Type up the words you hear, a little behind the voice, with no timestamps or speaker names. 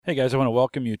Hey guys, I want to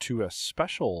welcome you to a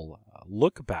special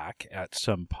look back at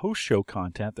some post-show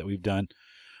content that we've done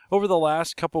over the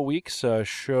last couple weeks,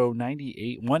 show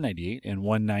 98, 198 and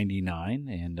 199,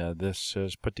 and this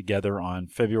is put together on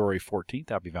February 14th.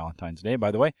 Happy Valentine's Day, by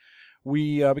the way.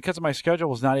 We, because of my schedule,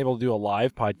 was not able to do a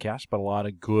live podcast, but a lot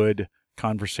of good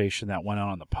conversation that went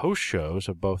on the post-shows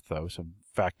of both those. In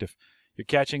fact, if you're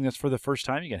catching this for the first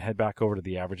time, you can head back over to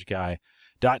theaverageguy.tv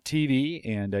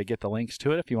and get the links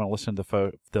to it. If you want to listen to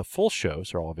the full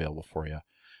shows, are all available for you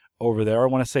over there. I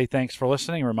want to say thanks for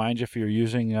listening. Remind you, if you're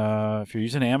using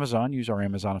Amazon, use our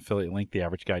Amazon affiliate link,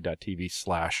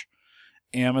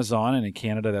 theaverageguy.tv/Amazon, and in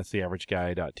Canada, that's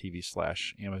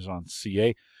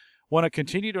theaverageguy.tv/AmazonCA. Want to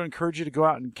continue to encourage you to go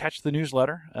out and catch the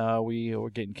newsletter. We're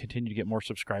continue to get more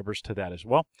subscribers to that as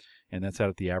well, and that's out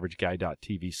at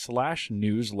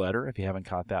theaverageguy.tv/newsletter. If you haven't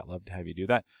caught that, love to have you do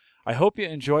that. I hope you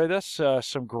enjoy this.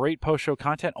 Some great post-show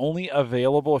content, only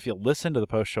available if you listen to the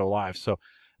post-show live. So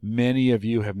many of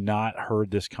you have not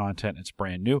heard this content. It's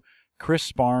brand new.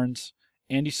 Chris Barnes,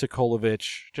 Andy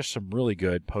Sokolovoch, just some really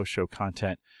good post-show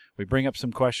content. We bring up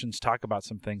some questions, talk about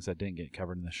some things that didn't get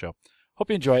covered in the show.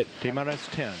 Hope you enjoy it. T-minus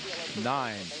 10,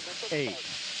 9, 8,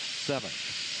 7,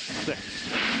 6,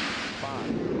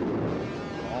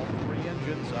 5. All three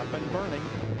engines up and burning.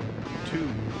 2,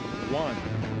 1,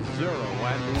 0,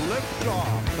 and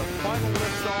liftoff. The final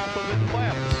liftoff of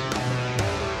Atlantis on the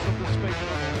shoulders of the space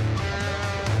shuttle.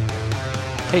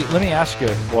 Hey, let me ask you,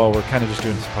 while we're kind of just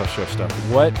doing some post-show stuff,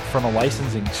 what, from a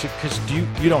licensing, because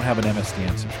you don't have an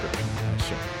MSDN subscription, I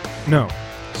assume? No.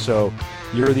 So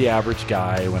you're the average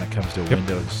guy when it comes to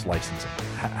Windows licensing.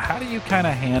 How do you kind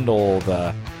of handle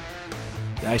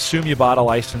I assume you bought a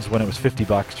license when it was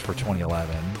 $50 for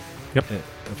 2011. Yep.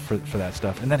 For that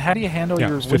stuff. And then how do you handle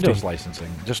your Windows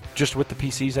licensing? Just with the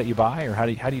PCs that you buy, or how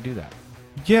do you do that?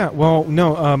 Yeah, well,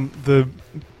 no, the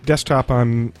desktop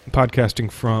I'm podcasting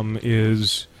from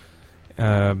is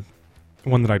one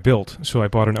that I built. So I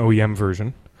bought an OEM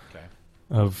version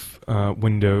of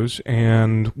Windows,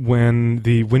 and when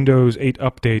the Windows 8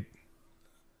 update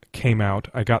came out,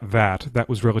 I got that. That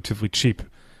was relatively cheap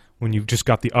when you just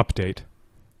got the update.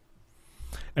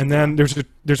 And then there's a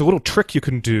little trick you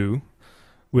can do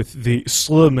with the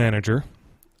SLA manager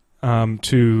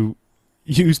to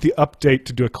use the update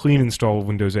to do a clean install of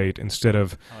Windows 8 instead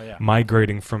of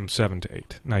migrating from 7 to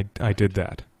 8. And I did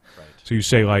that. Right. So you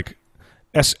say like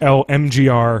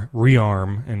slmgr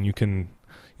rearm, and you can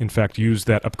in fact use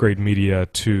that upgrade media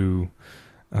to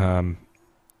install.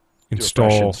 Do a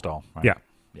fresh install. Right.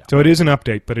 Yeah. So it is an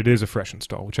update, but it is a fresh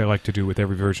install, which I like to do with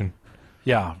every version.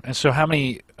 Yeah. And so how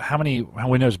many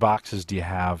Windows boxes do you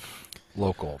have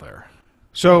local there?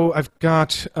 So I've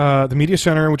got the Media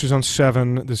Center, which is on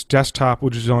 7, this desktop,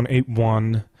 which is on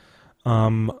 8.1.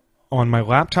 On my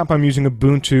laptop, I'm using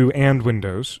Ubuntu and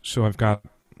Windows, so I've got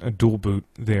a dual boot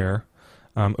there.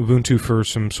 Ubuntu for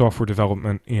some software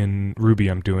development in Ruby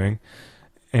I'm doing,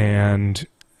 and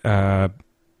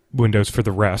Windows for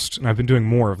the rest. And I've been doing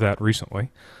more of that recently.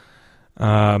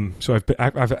 So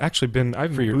I've actually been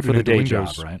booted for the day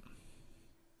Windows. job, right?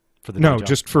 For the No, day job?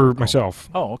 just for myself.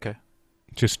 Oh, okay.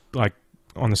 Just like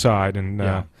on the side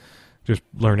and just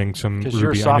learning some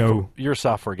Ruby. You're a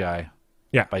software guy.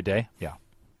 Yeah. By day. Yeah.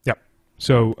 Yep.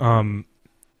 So I'm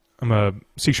a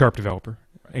C# developer,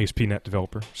 ASP.NET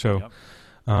developer. So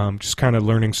just kind of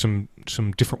learning some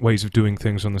different ways of doing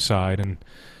things on the side. And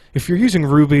if you're using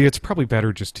Ruby, it's probably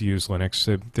better just to use Linux.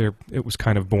 It was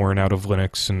kind of born out of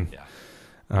Linux and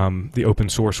the open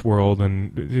source world,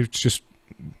 and it's just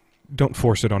don't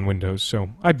force it on Windows.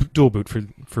 So I dual boot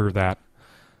for that.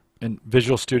 And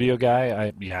Visual Studio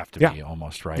guy, you have to be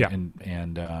almost, right? Yeah.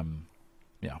 And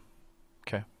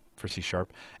okay, for C#.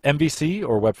 MVC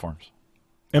or web forms?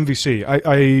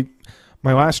 MVC.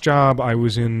 My last job I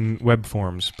was in web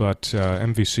forms, but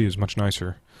MVC is much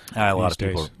nicer. A lot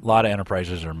of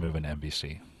enterprises are moving to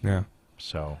MVC. Yeah.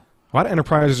 So a lot of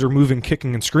enterprises are moving,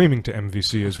 kicking, and screaming to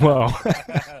MVC as well.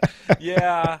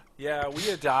 Yeah. We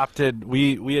adopted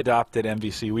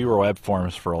MVC. We were web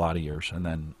forms for a lot of years, and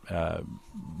then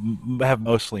have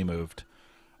mostly moved,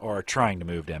 or are trying to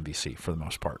move to MVC for the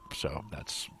most part. So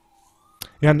that's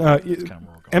and kind of where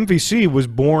we're going. MVC was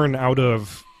born out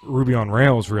of Ruby on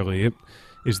Rails. Really, it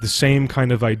is the same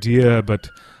kind of idea, but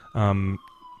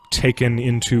taken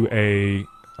into the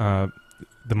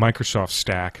Microsoft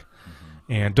stack.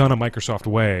 And done a Microsoft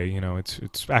way,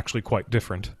 it's actually quite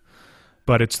different.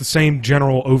 But it's the same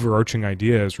general overarching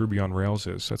idea as Ruby on Rails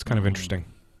is. So it's kind of interesting.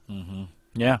 Mm-hmm.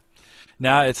 Yeah.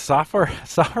 Now, it's software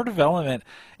development.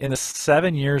 In the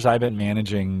 7 years I've been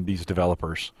managing these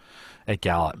developers, at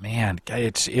Gallup. Man,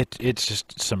 it's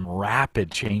just some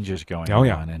rapid changes going Oh,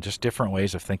 yeah. on, and just different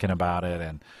ways of thinking about it.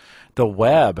 And the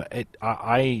web,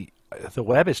 the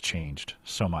web has changed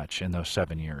so much in those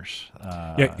 7 years.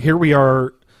 Yeah, here we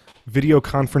are, video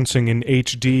conferencing in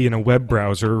HD in a web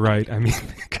browser, right? I mean,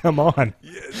 come on.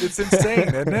 It's insane,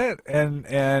 isn't it?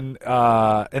 And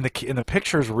the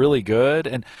picture's really good.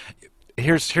 And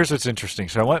here's what's interesting.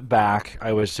 So I went back.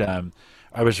 I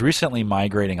was recently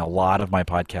migrating a lot of my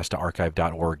podcast to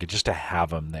archive.org just to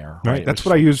have them there. Right. That's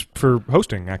what I use for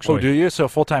hosting, actually. Oh, do you? So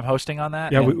full-time hosting on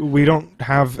that? Yeah, we don't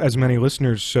have as many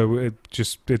listeners, so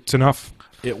it's enough.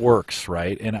 It works,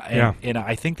 right? And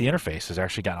I think the interface has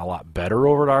actually gotten a lot better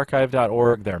over at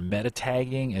archive.org. Their meta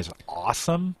tagging is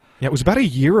awesome. Yeah, it was about a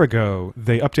year ago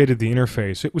they updated the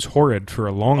interface. It was horrid for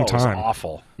a long time. It was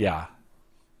awful. Yeah.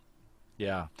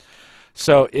 Yeah.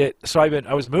 So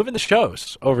I was moving the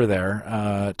shows over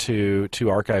there to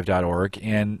archive.org,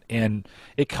 and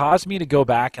it caused me to go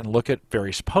back and look at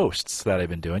various posts that I've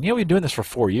been doing. We've been doing this for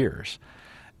 4 years.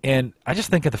 And I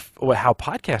just think of how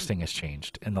podcasting has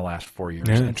changed in the last 4 years.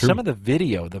 Yeah, and true. some of the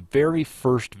video, the very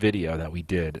first video that we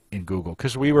did in Google,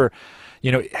 because we were,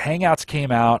 Hangouts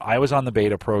came out. I was on the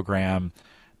beta program.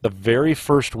 The very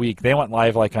first week, they went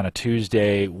live like on a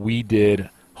Tuesday. We did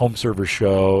home server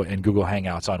show and Google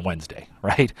Hangouts on Wednesday,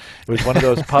 right? It was one of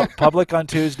those public on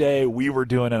Tuesday. We were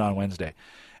doing it on Wednesday.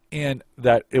 And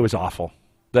it was awful.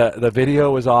 The video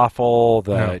was awful.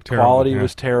 The quality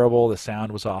was terrible. The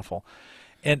sound was awful.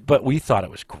 But we thought it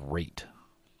was great,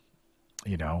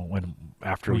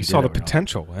 after we saw the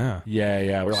potential.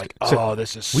 Yeah. We're like,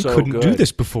 this is so good. We couldn't do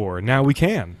this before. Now we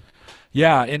can.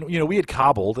 Yeah, and we had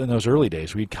cobbled in those early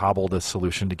days. We had cobbled a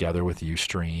solution together with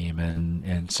Ustream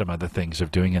and some other things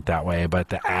of doing it that way. But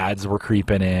the ads were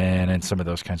creeping in and some of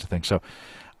those kinds of things. So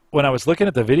when I was looking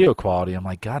at the video quality, I'm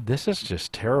like, God, this is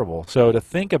just terrible. So to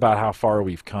think about how far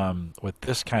we've come with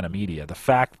this kind of media, the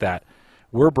fact that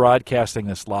we're broadcasting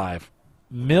this live.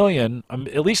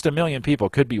 At least 1 million people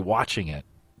could be watching it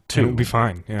too. It would be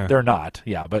fine. Yeah, they're not.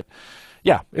 Yeah, but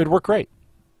it'd work great.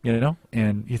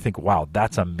 And you think, wow,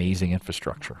 that's amazing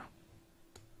infrastructure.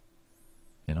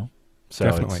 So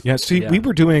definitely. Yeah. See, we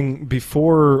were doing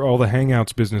before all the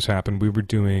Hangouts business happened. We were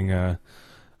doing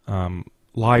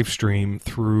live stream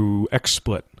through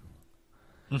XSplit.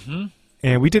 Mm-hmm.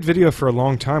 And we did video for a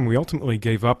long time. We ultimately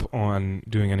gave up on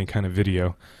doing any kind of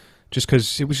video, just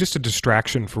because it was just a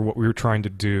distraction for what we were trying to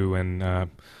do. And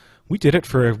we did it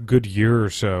for a good year or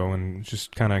so and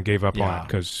just kind of gave up on it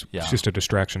because it's just a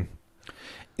distraction.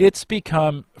 It's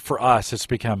become part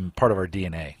of our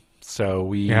DNA.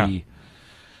 So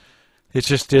it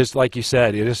just is, like you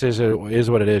said, it just is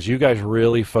what it is. You guys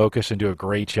really focus and do a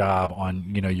great job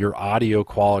on, your audio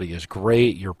quality is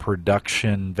great. Your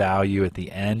production value at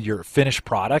the end, your finished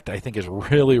product, I think is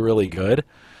really, really good.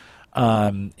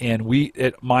 And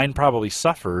mine probably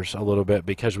suffers a little bit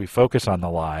because we focus on the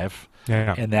live,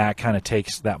 and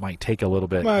that might take a little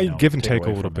bit. Well, you give and take a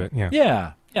little bit,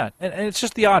 yeah, and it's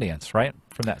just the audience, right?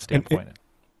 From that standpoint.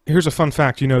 Here's a fun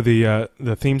fact: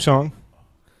 the theme song.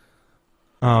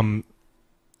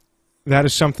 That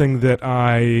is something that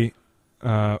I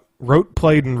wrote,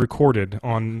 played, and recorded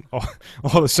on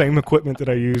all the same equipment that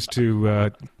I used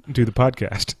to do the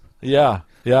podcast. Yeah.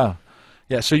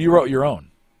 So you wrote your own.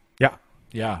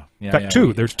 Yeah. In fact,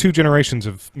 two. There's 2 generations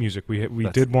of music. We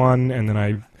did one, and then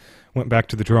I went back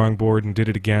to the drawing board and did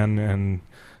it again, and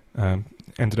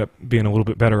ended up being a little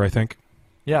bit better, I think.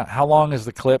 Yeah. How long is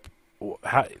the clip?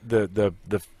 The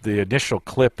initial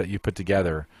clip that you put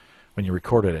together when you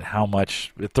recorded it? How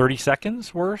much? 30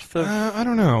 seconds worth of? I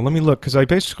don't know. Let me look, because I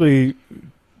basically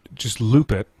just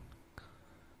loop it.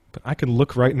 But I can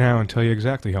look right now and tell you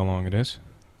exactly how long it is.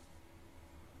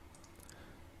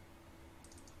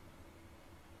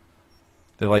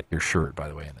 They like your shirt, by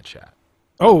the way, in the chat.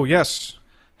 Oh, yes.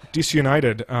 DC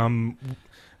United.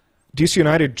 DC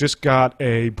United just got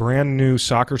a brand new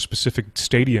soccer-specific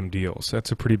stadium deal, so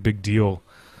that's a pretty big deal.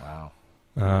 Wow.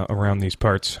 Around these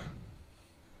parts.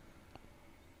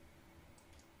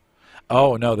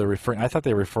 Oh no, I thought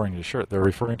they were referring to your shirt. They're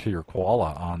referring to your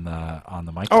koala on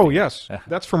the mic. Oh yes,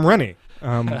 that's from Rennie.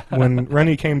 When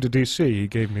Rennie came to DC, he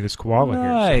gave me this koala here.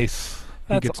 Nice.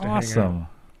 So that's awesome.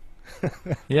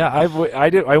 Yeah, I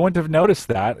wouldn't have noticed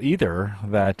that either.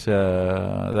 That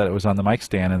it was on the mic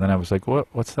stand, and then I was like,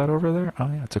 What's that over there? Oh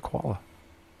yeah, it's a koala.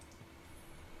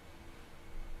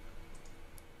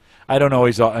 I don't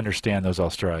always understand those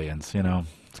Australians.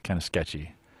 It's kind of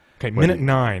sketchy. Okay, minute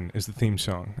 9 is the theme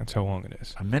song. That's how long it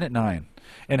is. A minute 9.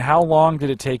 And how long did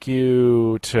it take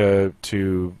you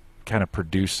to kind of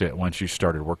produce it once you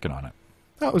started working on it?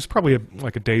 That was probably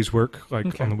like a day's work,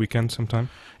 like on the weekend sometime.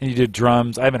 And you did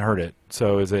drums. I haven't heard it,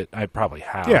 so is it? I probably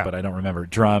have, but I don't remember.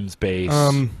 Drums, bass,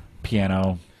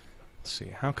 piano. Let's see.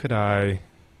 How could I?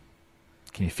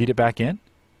 Can you feed it back in?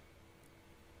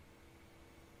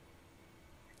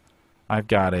 I've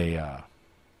got a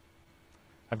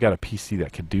PC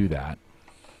that could do that.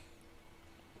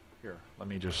 Here, let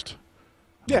me just.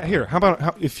 Yeah, here. How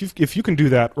about if you can do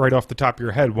that right off the top of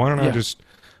your head? Why don't I just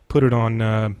put it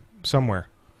on somewhere?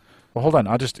 Well, hold on.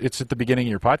 It's at the beginning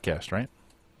of your podcast, right?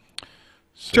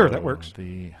 So sure, that works.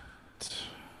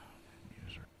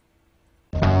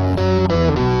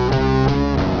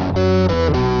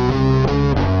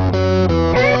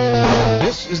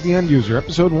 This is the End User,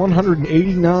 episode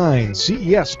 189,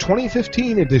 CES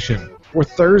 2015 edition, for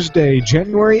Thursday,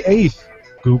 January 8th,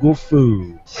 Google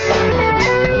Foo.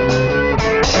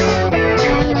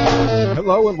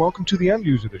 Hello and welcome to the End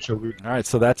User, the show. All right,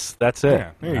 so that's it.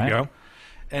 Yeah, there you go.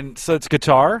 And so it's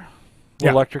guitar,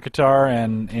 electric guitar,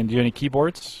 and do you have any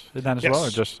keyboards in that as well, or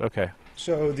just okay?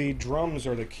 So the drums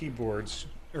are the keyboards,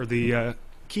 or the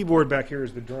keyboard back here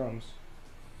is the drums.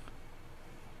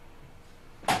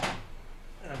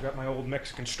 I've got my old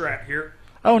Mexican Strat here.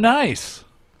 Oh, nice.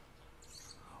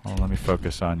 Well, let me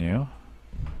focus on you.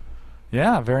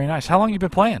 Yeah, very nice. How long have you been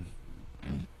playing?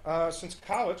 Since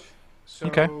college. So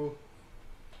okay.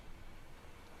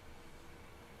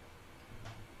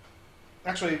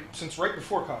 Actually, since right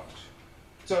before college.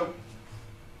 So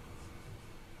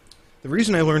the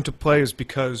reason I learned to play is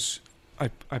because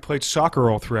I played soccer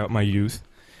all throughout my youth,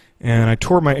 and I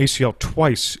tore my ACL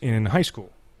twice in high school.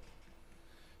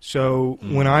 So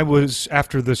when I was,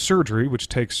 after the surgery, which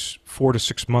takes 4 to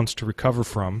 6 months to recover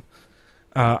from,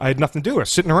 I had nothing to do. I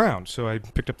was sitting around. So I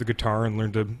picked up the guitar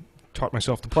and taught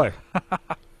myself to play.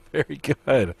 Very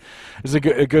good. It's a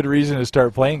good reason to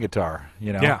start playing guitar,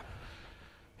 you know? Yeah.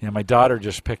 Yeah, my daughter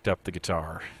just picked up the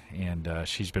guitar, and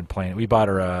she's been playing. We bought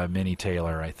her a Mini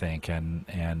Taylor, I think, and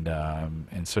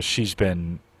so she's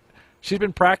been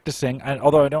practicing,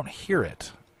 although I don't hear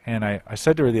it. And I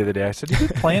said to her the other day, I said, "You've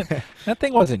been playing." That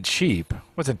thing wasn't cheap,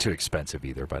 wasn't too expensive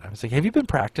either. But I was like, "Have you been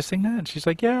practicing that?" And she's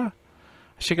like, "Yeah."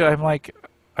 I'm like,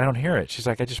 "I don't hear it." She's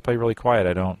like, "I just play really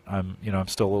quiet. I'm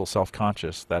still a little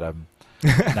self-conscious that I'm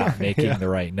not making the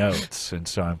right notes, and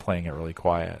so I'm playing it really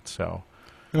quiet." So.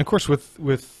 And of course,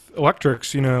 with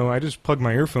electrics, I just plug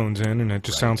my earphones in, and it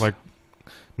just sounds like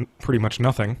pretty much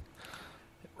nothing.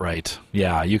 Right.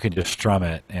 Yeah, you can just strum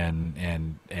it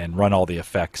and run all the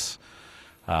effects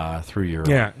through your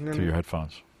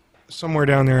headphones. Somewhere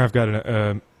down there, I've got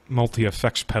a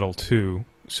multi-effects pedal too,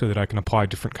 so that I can apply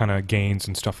different kind of gains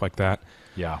and stuff like that.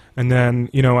 Yeah. And then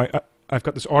I've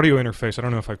got this audio interface. I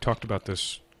don't know if I've talked about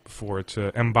this before. It's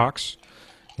a MBox,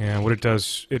 and what it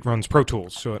does, it runs Pro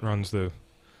Tools, so it runs the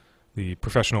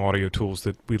professional audio tools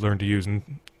that we learned to use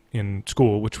in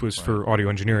school, which was for audio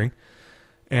engineering.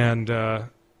 And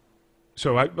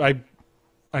so I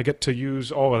get to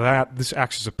use all of that. This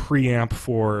acts as a preamp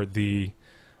for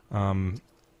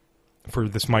for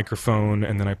this microphone,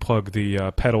 and then I plug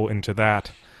the pedal into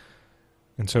that.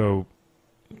 And so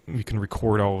you can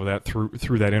record all of that through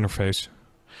that interface.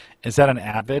 Is that an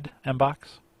Avid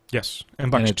MBox? Yes,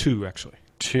 MBox 2, actually.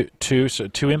 So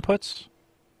 2 inputs?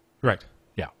 Right.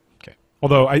 Yeah. Okay.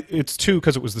 Although it's 2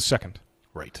 because it was the second.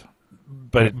 Right.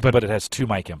 But it has 2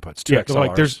 mic inputs, 2 XLRs.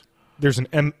 Like there's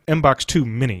an MBox 2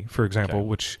 Mini, for example,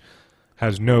 which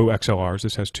has no XLRs.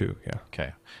 This has 2. Yeah.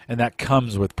 Okay. And that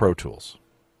comes with Pro Tools.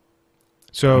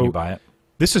 So when you buy it.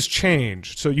 This has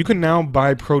changed. So you can now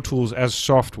buy Pro Tools as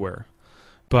software,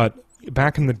 but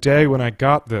back in the day when I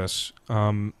got this,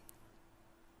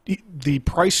 the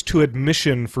price to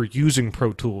admission for using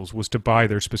Pro Tools was to buy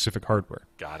their specific hardware.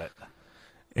 Got it.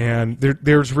 And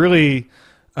there's really,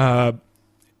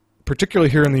 particularly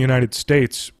here in the United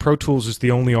States, Pro Tools is the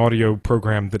only audio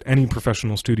program that any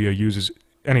professional studio uses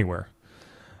anywhere.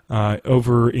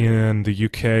 Over in the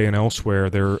UK and elsewhere,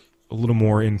 they're a little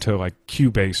more into like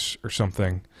Cubase or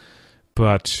something.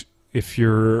 But if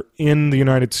you're in the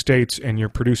United States and you're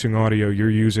producing audio, you're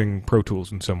using Pro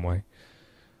Tools in some way.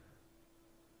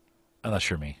 Unless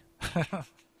you're me.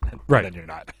 Right. Then you're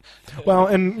not. Well,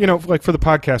 and, like for the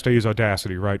podcast, I use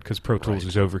Audacity, right? Because Pro Tools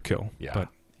is overkill. Yeah. But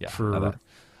yeah.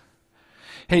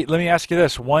 Hey, let me ask you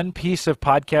this. One piece of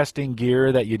podcasting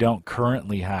gear that you don't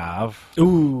currently have.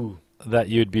 Ooh. That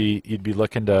you'd be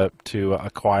looking to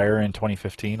acquire in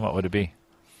 2015, what would it be?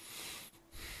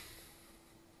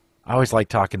 I always like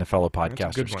talking to fellow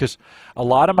podcasters because a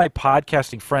lot of my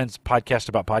podcasting friends podcast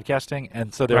about podcasting,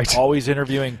 and so they're always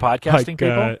interviewing podcasting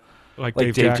people, like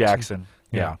Dave Jackson.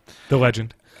 Yeah, the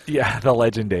legend. Yeah, the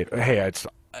legend Dave. Hey, it's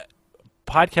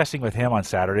podcasting with him on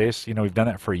Saturdays, we've done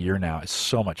that for a year now. It's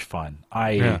so much fun.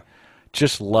 I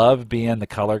just love being the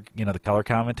color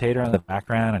commentator in the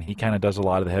background, and he kind of does a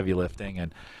lot of the heavy lifting.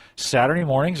 And Saturday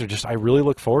mornings are just, I really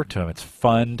look forward to them. It's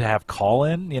fun to have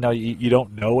call-in. You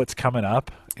don't know what's coming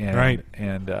up. And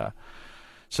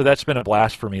so that's been a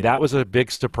blast for me. That was a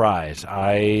big surprise.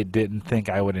 I didn't think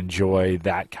I would enjoy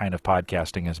that kind of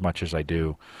podcasting as much as I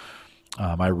do.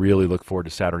 I really look forward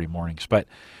to Saturday mornings. But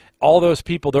all those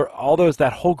people,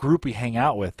 that whole group we hang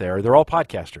out with there, they're all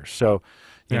podcasters. So,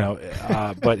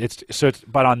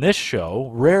 but on this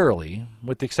show, rarely,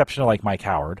 with the exception of like Mike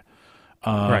Howard,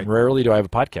 rarely do I have a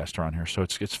podcaster on here. So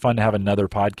it's fun to have another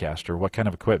podcaster. What kind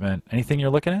of equipment? Anything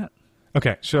you're looking at?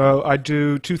 Okay, so I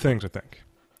do two things, I think,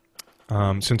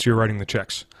 since you're writing the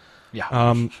checks.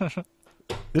 Yeah.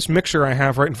 This mixer I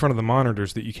have right in front of the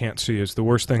monitors that you can't see is the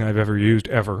worst thing I've ever used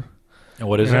ever. And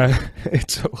what is it?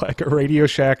 It's like a Radio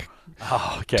Shack,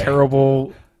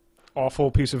 terrible,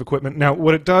 awful piece of equipment. Now,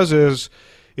 what it does is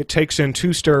it takes in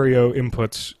two stereo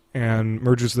inputs and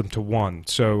merges them to one.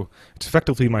 So it's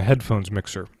effectively my headphones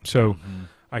mixer. So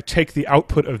I take the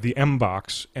output of the M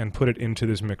box and put it into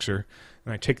this mixer,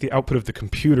 and I take the output of the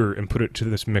computer and put it to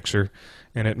this mixer,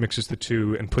 and it mixes the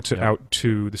two and puts it out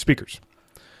to the speakers.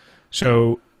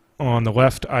 So on the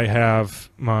left, I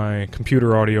have my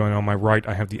computer audio, and on my right,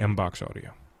 I have the M box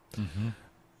audio.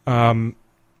 So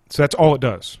that's all it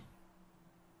does.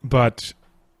 But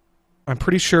I'm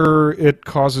pretty sure it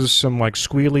causes some like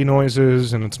squealy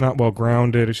noises, and it's not well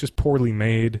grounded. It's just poorly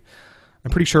made. I'm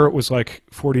pretty sure it was like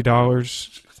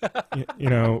 $40,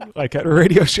 like at a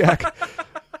Radio Shack.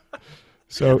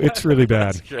 So it's really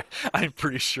bad. I'm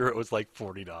pretty sure it was like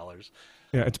 $40.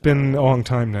 Yeah, it's been a long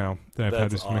time now that I've had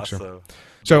this mixer.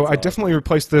 So I definitely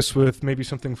replaced this with maybe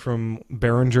something from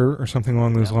Behringer or something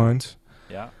along those lines.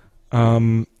 Yeah.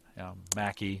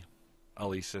 Mackie,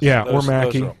 Alesis. Yeah, or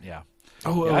Mackie. Oh,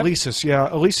 Alesis. Yeah,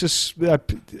 Alesis,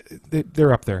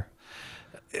 they're up there.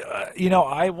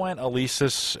 I went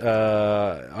Alesis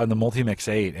on the Multimix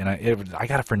 8, and I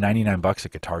got it for $99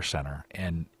 at Guitar Center,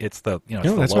 and it's the it's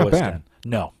the that's lowest not bad. end.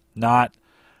 No, not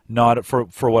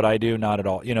for what I do, not at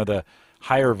all. The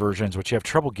higher versions, which you have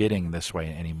trouble getting this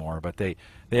way anymore, but they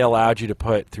allowed you to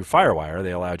put through FireWire.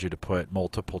 They allowed you to put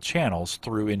multiple channels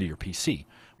through into your PC.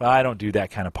 Well, I don't do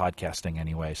that kind of podcasting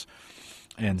anyways,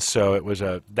 and so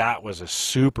that was a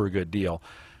super good deal.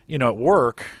 At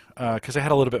work, because I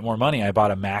had a little bit more money, I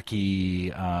bought a Mackie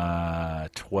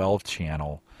 12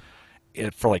 channel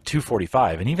for like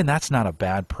 $245, and even that's not a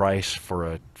bad price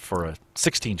for a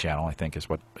 16 channel. I think is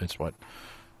what is that?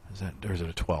 Or is it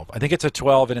a 12? I think it's a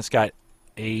 12, and it's got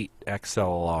 8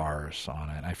 XLRs on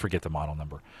it. I forget the model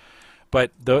number,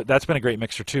 but that's been a great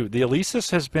mixer too. The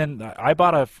Alesis has been. I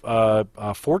bought a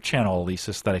 4-channel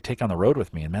Alesis that I take on the road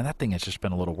with me, and man, that thing has just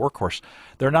been a little workhorse.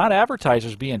 They're not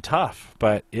advertisers being tough,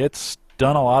 but it's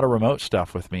done a lot of remote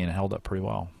stuff with me and held up pretty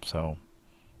well. So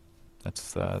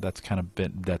that's kind of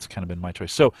been my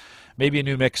choice. So maybe a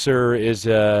new mixer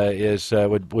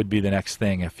would be the next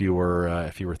thing if you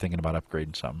were thinking about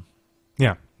upgrading something.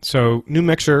 Yeah. So new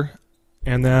mixer,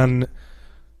 and then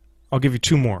I'll give you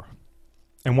two more,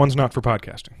 and one's not for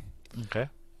podcasting. Okay.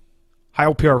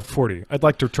 Heil PR40. I'd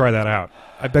like to try that out.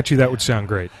 I bet you that would sound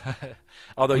great.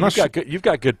 Although you've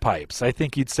got good pipes, I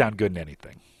think you'd sound good in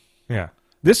anything. Yeah.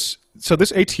 This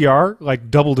ATR like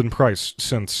doubled in price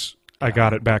since I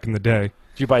got it back in the day.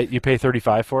 Did you pay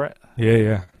 $35 for it?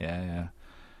 Yeah. Yeah.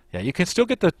 You can still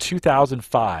get the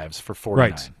 2005s for $49.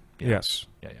 Right. Yeah. Yes.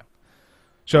 Yeah.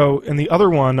 So in the other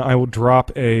one, I will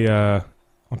drop a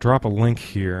link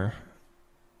here.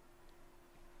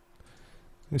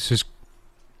 This is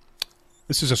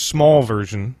a small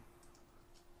version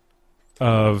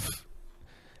of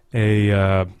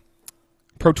a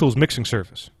Pro Tools mixing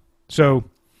surface. So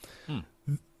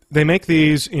they make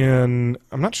these in.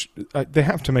 I'm not sure. They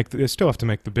still have to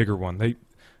make the bigger one.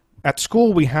 At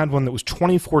school we had one that was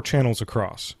 24 channels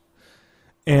across,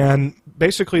 and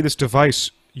basically this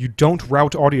device, you don't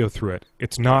route audio through it.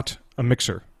 It's not a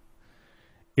mixer.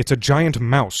 It's a giant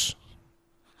mouse,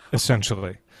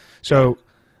 essentially. So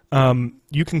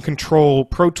you can control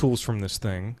Pro Tools from this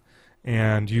thing,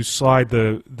 and you slide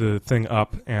the thing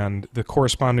up, and the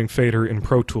corresponding fader in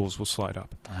Pro Tools will slide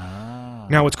up. Ah.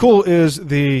 Now, what's cool is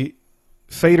the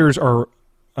faders are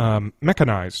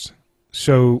mechanized.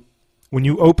 So when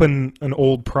you open an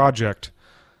old project,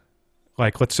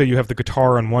 like let's say you have the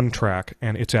guitar on one track,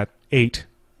 and it's at 8,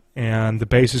 and the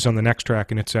bass is on the next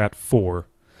track, and it's at 4.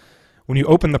 When you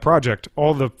open the project,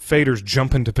 all the faders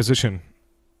jump into position,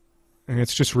 and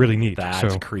it's just really neat.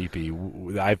 That's so, creepy.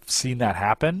 I've seen that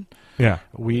happen. yeah.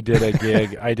 We did a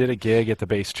gig. I did a gig at the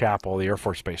base chapel, the Air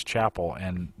Force Base Chapel,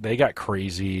 and they got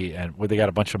crazy, and they got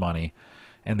a bunch of money,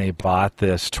 and they bought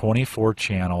this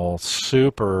 24-channel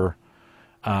super.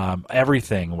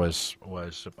 Everything was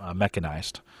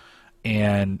mechanized,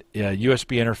 and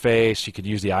USB interface. You could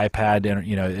use the iPad.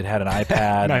 It had an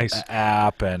iPad Nice.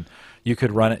 app, and you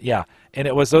could run it. Yeah, and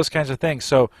it was those kinds of things.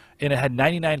 So, and it had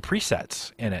 99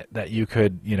 presets in it that you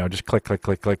could, just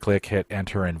click, hit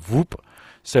enter, and whoop.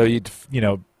 So you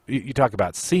talk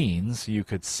about scenes. You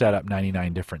could set up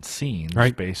 99 different scenes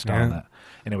based on that,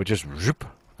 and it would just whoop,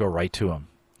 go right to them.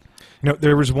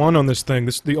 There was one on this thing.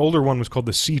 The older one was called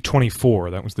the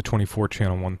C24. That was the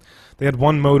 24-channel one. They had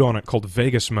one mode on it called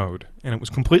Vegas mode, and it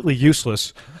was completely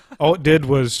useless. All it did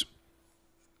was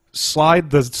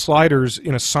slide the sliders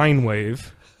in a sine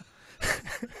wave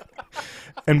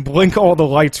and blink all the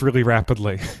lights really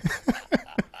rapidly.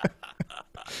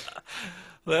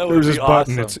 That would be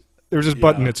awesome. There was this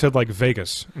button that said like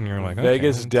Vegas, and you're like,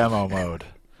 Vegas okay. demo mode.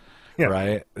 Yeah.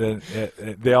 Right?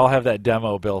 They all have that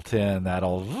demo built in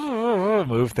that'll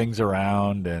move things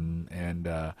around, and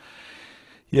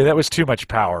that was too much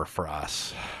power for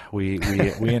us. We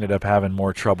ended up having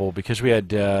more trouble because we had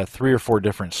 3 or 4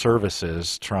 different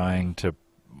services trying to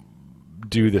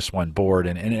do this one board,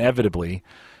 and inevitably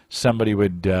somebody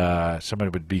would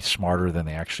be smarter than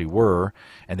they actually were,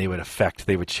 and they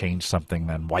would change something,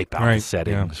 then wipe out the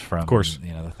settings from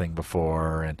the thing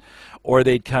before, or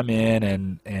they'd come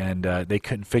in and they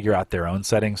couldn't figure out their own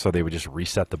settings, so they would just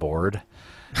reset the board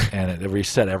and it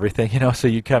reset everything. So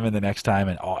you'd come in the next time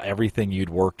and everything you'd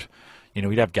worked.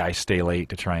 We'd have guys stay late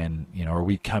to try and or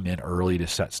we'd come in early to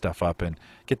set stuff up and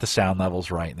get the sound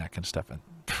levels right and that kind of stuff, and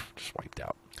just wiped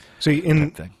out. See,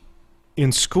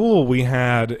 in school, we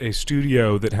had a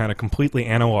studio that had a completely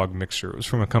analog mixer. It was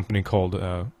from a company called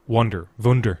Wunder.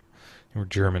 They were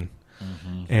German.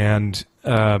 Mm-hmm. And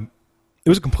it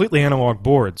was a completely analog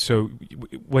board. So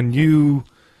when you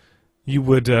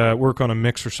would work on a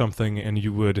mix or something, and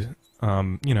you would,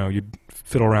 you'd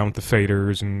fiddle around with the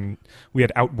faders, and we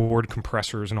had outboard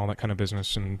compressors and all that kind of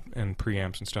business, and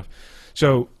preamps and stuff.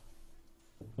 So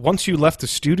once you left the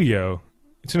studio,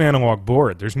 it's an analog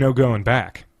board. There's no going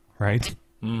back. Right.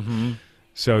 Mm-hmm.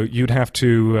 So you'd have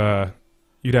to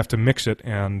mix it,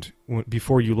 and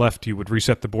before you left, you would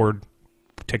reset the board,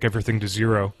 take everything to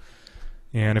 0,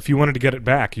 and if you wanted to get it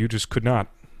back, you just could not.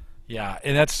 Yeah,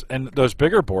 and those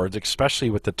bigger boards, especially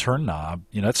with the turn knob,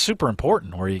 it's super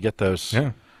important where you get those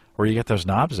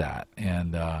knobs at,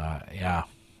 and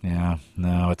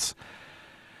that's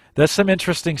some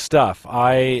interesting stuff.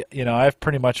 I've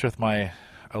pretty much with my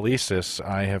Alesis,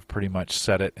 I have pretty much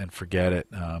set it and forget it.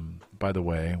 By the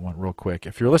way, real quick,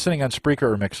 if you're listening on Spreaker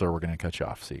or Mixler, we're going to cut you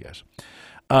off. See you guys.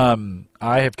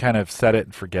 I have kind of set it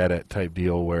and forget it type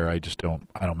deal where I don't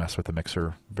mess with the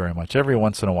mixer very much. Every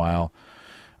once in a while,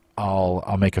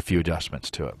 I'll make a few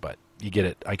adjustments to it, but you get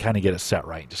it. I kind of get it set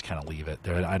right and just kind of leave it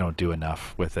there. I don't do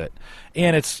enough with it,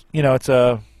 and it's got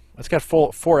 4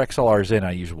 XLRs in.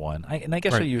 I use one, and I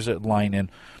guess I use it line in.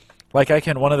 Like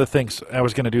one of the things, I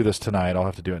was going to do this tonight, I'll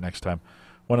have to do it next time.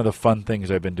 One of the fun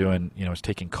things I've been doing, is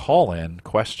taking call-in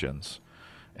questions.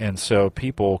 And so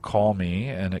people call me,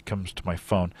 and it comes to my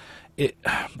phone.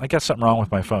 I got something wrong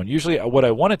with my phone. Usually what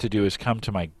I want it to do is come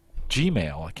to my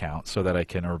Gmail account so that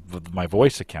or my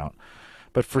voice account.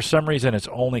 But for some reason, it's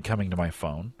only coming to my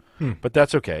phone. But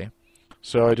that's okay.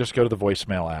 So I just go to the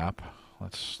voicemail app.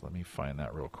 Let me find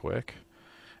that real quick.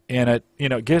 And it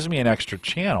gives me an extra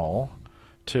channel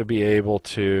to be able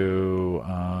to,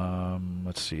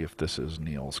 let's see if this is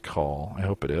Neil's call. I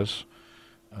hope it is.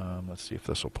 Let's see if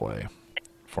this will play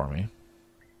for me.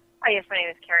 Hi, yes, my name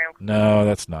is Carrie. No,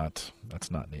 that's not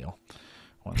Neil.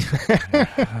 One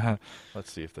second.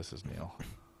 Let's see if this is Neil.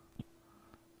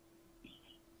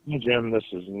 Hey, Jim, this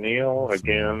is Neil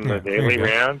again, the Daily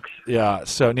Rant. Yeah,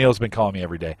 so Neil's been calling me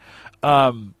every day.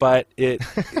 But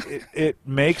it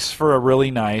makes for a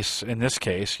really nice, in this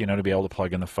case, to be able to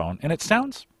plug in the phone. And it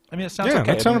sounds okay. Yeah,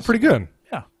 that sounded pretty good.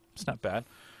 Yeah, it's not bad.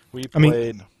 We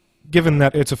played... given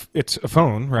that it's a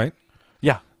phone, right?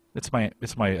 Yeah, it's my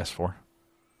S4.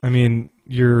 I mean,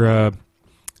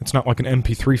 it's not like an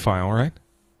MP3 file, right?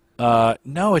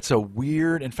 No, it's a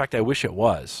weird, in fact, I wish it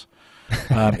was.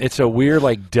 It's a weird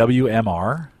like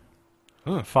WMR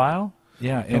file.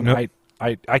 Yeah, and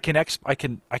I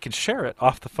can share it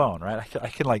off the phone, right? I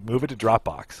can like move it to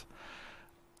Dropbox.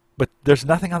 But there's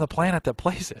nothing on the planet that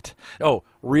plays it. Oh,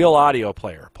 Real Audio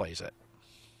Player plays it.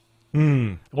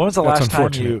 When was the last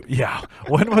time you? Yeah.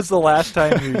 When was the last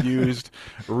time you used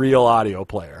Real Audio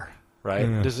Player? right?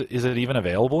 Is it even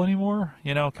available anymore?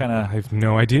 You know, kind I of. have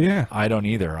no idea. I don't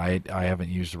either. I haven't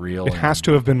used Reel. It has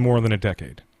to have been more than a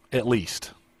decade. At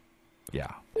least.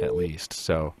 Yeah, at least.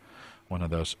 So one of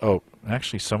those. Oh,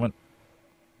 actually, someone.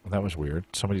 That was weird.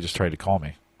 Somebody just tried to call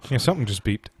me. Yeah, something just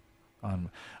beeped.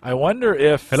 I wonder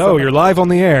if... Hello, you're live on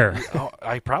the air. Oh,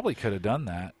 I probably could have done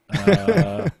that.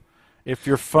 If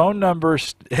your phone number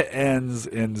ends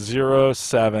in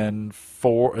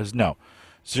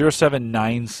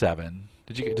 0797.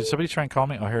 Did somebody try and call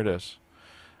me? Oh, here it is.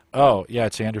 Oh, yeah,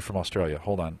 it's Andrew from Australia.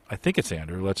 Hold on. I think it's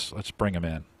Andrew. Let's bring him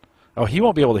in. Oh, he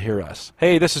won't be able to hear us.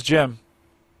 Hey, this is Jim.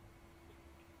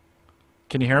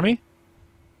 Can you hear me?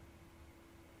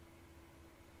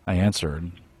 I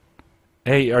answered.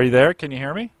 Hey, are you there? Can you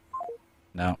hear me?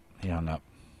 No, he hung up.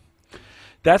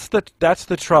 That's the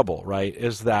trouble, right?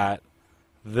 Is that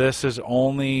this is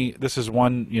one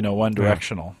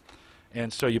directional,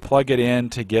 and so you plug it in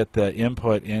to get the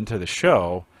input into the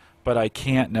show, but I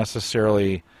can't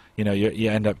necessarily,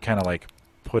 you end up kind of like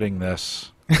putting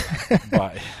this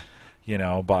by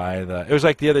the. It was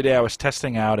like the other day I was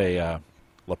testing out a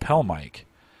lapel mic,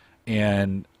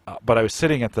 and but I was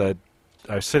sitting at the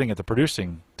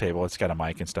producing table. It's got a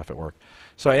mic and stuff at work,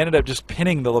 so I ended up just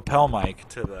pinning the lapel mic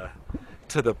to the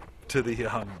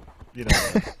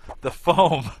the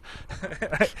foam,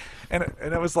 and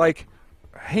it was like,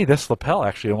 hey, this lapel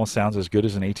actually almost sounds as good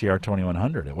as an ATR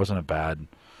 2100. It wasn't a bad.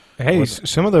 Hey,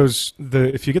 some of those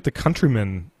if you get the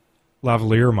Countryman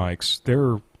lavalier mics,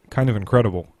 they're kind of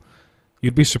incredible.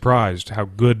 You'd be surprised how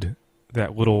good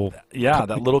that little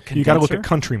condenser. You got to look at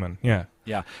Countryman, yeah.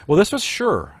 Yeah. Well, this was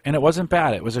Shure, and it wasn't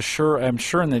bad. It was a Shure. I'm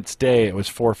sure in its day it was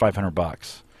 $400 or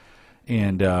 $500,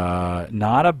 and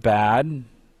not a bad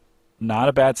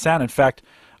sound. In fact,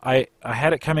 I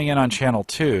had it coming in on channel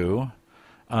 2,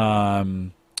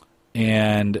 and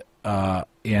the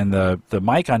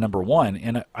mic on number 1,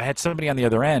 and I had somebody on the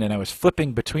other end, and I was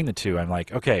flipping between the two. I'm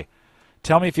like, okay,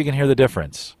 tell me if you can hear the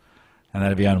difference. And then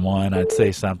I'd be on 1, I'd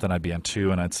say something. I'd be on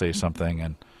 2, and I'd say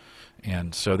something,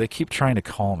 and so they keep trying to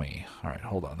call me. All right,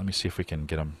 hold on. Let me see if we can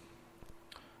get them.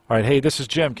 All right, hey, this is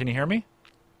Jim. Can you hear me?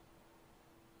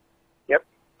 Yep.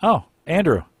 Oh,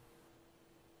 Andrew.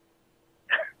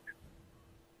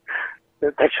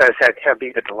 That shows how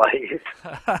big the delay is.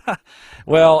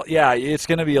 Well, yeah, it's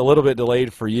going to be a little bit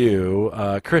delayed for you.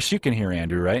 Chris, you can hear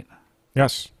Andrew, right?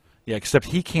 Yes. Yeah, except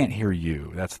he can't hear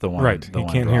you. That's the one. Right, he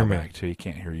can't hear me. Too. He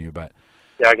can't hear you, but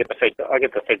yeah, I get the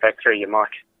feedback through your mic.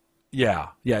 Yeah.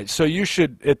 So you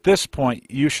should, at this point,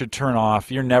 you should turn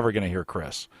off. You're never going to hear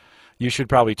Chris. You should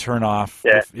probably turn off,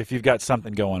 if you've got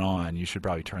something going on, you should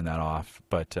probably turn that off.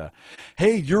 But,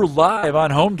 hey, you're live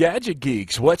on Home Gadget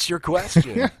Geeks. What's your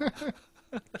question?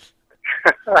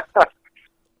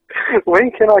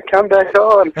 When can I come back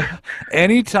on?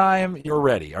 Anytime you're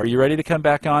ready. Are you ready to come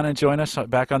back on and join us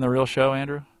back on The Real Show,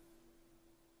 Andrew?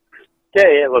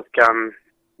 Yeah, look,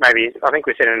 maybe, I think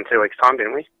we said it in 2 weeks' time,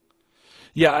 didn't we?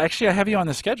 Yeah, actually, I have you on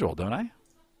the schedule, don't I?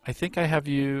 I think I have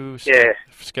you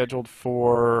scheduled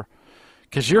for...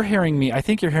 Because you're hearing me... I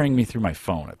think you're hearing me through my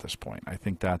phone at this point. I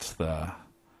think that's the...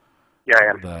 Yeah, I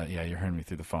am. Yeah, you're hearing me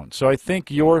through the phone. So I think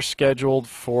you're scheduled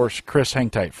for... Chris, hang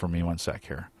tight for me 1 sec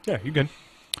here. Yeah, you good.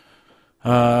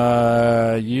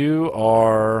 You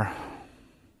are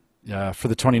for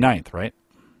the 29th, right?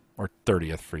 Or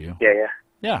 30th for you? Yeah.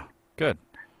 Yeah, good.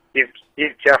 You've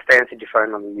just answered your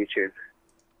phone on the YouTube.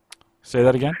 Say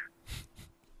that again?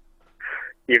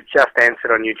 You've just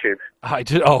answered on YouTube. I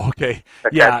did. Oh, okay.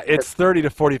 It's 30 to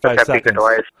 45 seconds.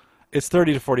 It's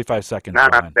 30 to 45 seconds. No,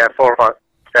 about 4 or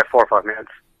 5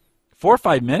 minutes. 4 or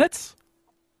 5 minutes?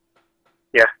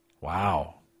 Yeah.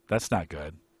 Wow, that's not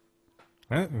good.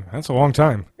 That's a long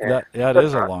time. Yeah, it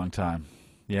is a long time.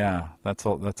 Yeah, that's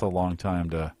a long time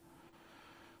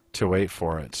to wait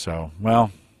for it. So,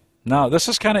 well, no, this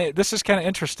is kind of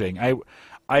interesting.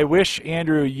 I wish,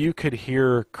 Andrew, you could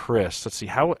hear Chris. Let's see,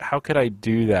 how could I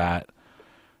do that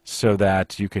so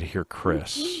that you could hear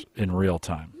Chris in real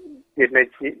time? You'd need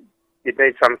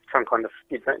some kind of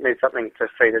you'd need something to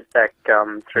feed it back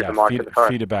through the mic of the phone.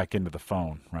 Feed it back into the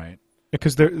phone, right?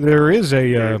 Because there is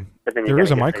a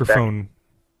microphone. Feedback.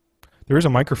 There is a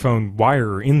microphone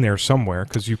wire in there somewhere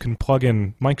because you can plug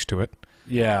in mics to it.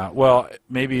 Yeah, well,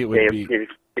 maybe it would be... You'd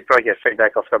probably get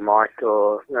feedback off the mic,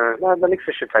 or... No, the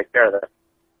mixer should take care of that.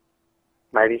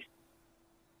 Maybe.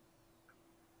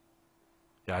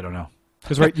 Yeah, I don't know.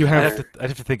 Because, right, you have... I'd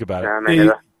have to think about it.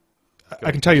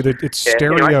 I can tell you that it's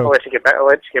stereo... Anyway, I'll let you get back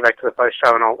to the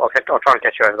post-show, and I'll try and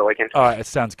catch you over the weekend. All right, it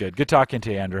sounds good. Good talking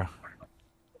to you, Andrew.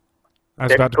 I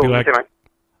was about to be like... All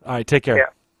right, take care. Yeah.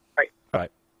 Bye. All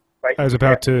right. Bye. I was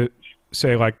about to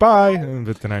say, like, bye,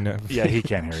 but then I know. Yeah, he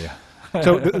can't hear you.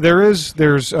 So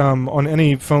there's on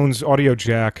any phone's audio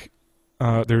jack,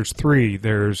 there's 3.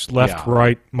 There's left,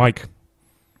 right, mic.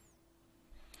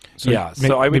 So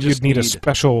so I would maybe just you'd need a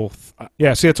special.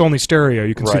 See, it's only stereo.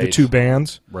 You can see the 2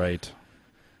 bands. Right.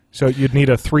 So you'd need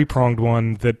a 3-pronged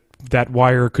one that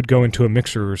wire could go into a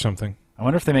mixer or something. I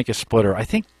wonder if they make a splitter. I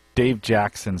think Dave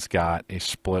Jackson's got a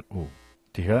split. Ooh,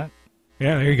 do you hear that?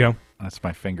 Yeah, there you go. That's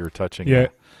my finger touching. Yeah,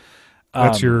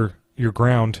 that's your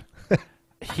ground.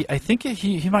 I think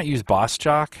he might use Boss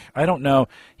Jock. I don't know.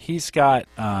 He figured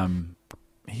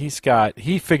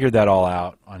that all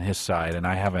out on his side, and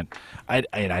I haven't. I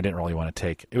didn't really want to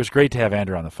take. It was great to have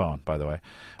Andrew on the phone, by the way,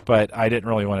 but I didn't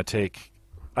really want to take.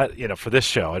 For this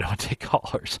show, I don't want to take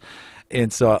callers,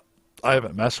 and so I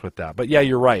haven't messed with that. But yeah,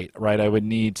 you're right. Right, I would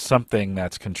need something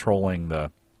that's controlling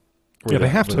the. They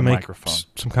have to make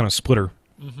some kind of splitter.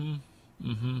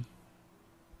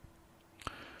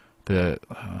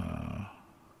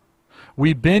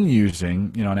 We've been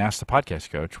using, on Ask the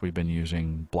Podcast Coach, we've been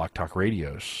using Block Talk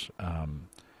Radio's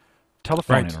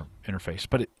telephone interface,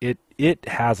 but it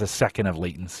has a second of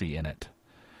latency in it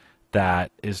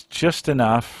that is just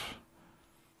enough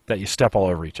that you step all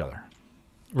over each other.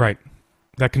 Right.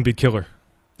 That can be killer.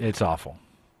 It's awful.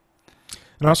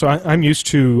 And also, I'm used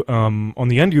to, on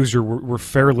the end user, we're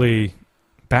fairly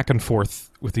back and forth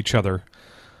with each other.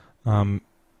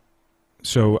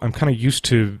 So I'm kind of used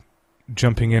to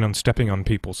jumping in and stepping on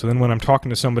people. So then when I'm talking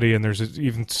to somebody and there's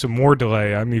even some more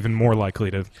delay, I'm even more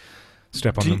likely to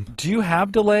step on them. Do you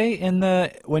have delay in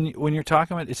when you're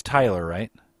talking about, it's Tyler,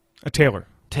 right?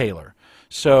 Taylor.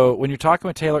 So when you're talking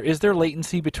with Taylor, is there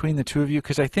latency between the two of you?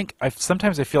 Because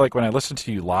sometimes I feel like when I listen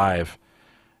to you live,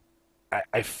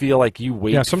 I feel like you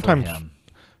wait for him.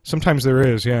 Sometimes there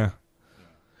is, yeah.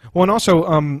 Well, and also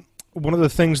one of the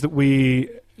things that we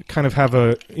kind of have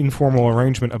a informal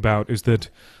arrangement about is that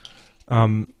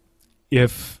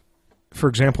if, for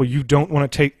example, you don't want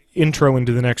to take intro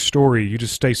into the next story, you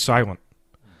just stay silent.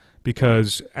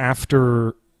 Because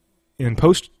in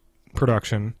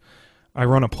post-production, I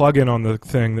run a plugin on the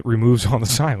thing that removes all the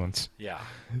silence. Yeah.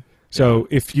 So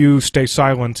if you stay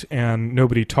silent and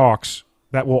nobody talks,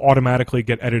 that will automatically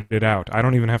get edited out. I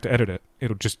don't even have to edit it.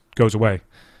 It just goes away.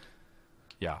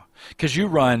 Yeah. Because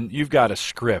you've got a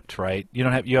script, right? You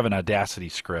have an Audacity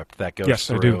script that goes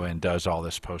through and does all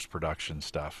this post-production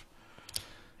stuff.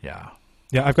 Yeah.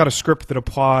 Yeah, I've got a script that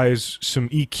applies some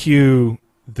EQ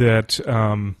that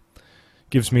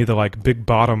gives me the big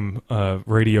bottom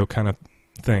radio kind of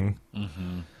thing.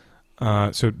 Mm-hmm.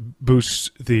 So it boosts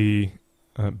the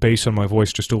bass on my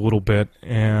voice just a little bit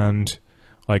and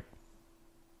a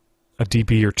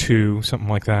dB or 2, something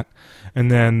like that.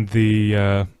 And then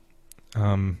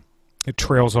it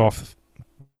trails off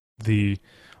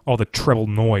all the treble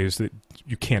noise that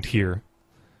you can't hear.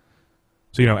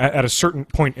 So, at a certain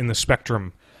point in the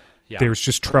spectrum, there's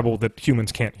just treble that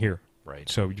humans can't hear. Right.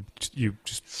 So you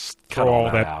just cut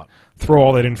all that out. Throw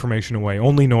all that information away.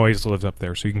 Only noise lives up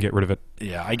there, so you can get rid of it.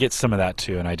 Yeah, I get some of that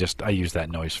too, and I use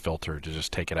that noise filter to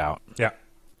just take it out. Yeah.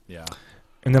 Yeah.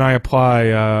 And then I apply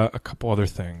a couple other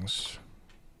things.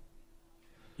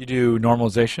 You do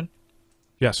normalization?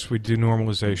 Yes, we do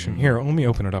normalization. Here, let me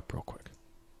open it up real quick.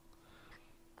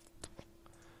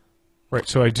 Right,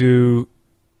 so I do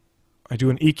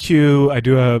an EQ, I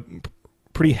do a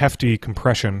pretty hefty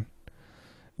compression,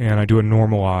 and I do a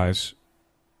normalize.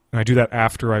 And I do that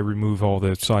after I remove all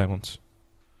the silence.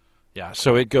 Yeah,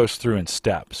 so it goes through in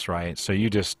steps, right? So you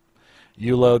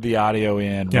load the audio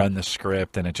in, run the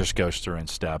script, and it just goes through in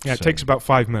steps. Yeah, it takes about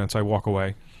 5 minutes. I walk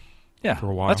away. Yeah, for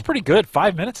a while. That's pretty good.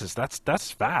 5 minutes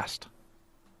that's fast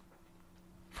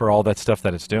for all that stuff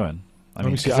that it's doing. I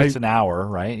mean, it's an hour,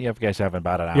 right? You guys have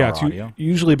about an hour audio. It's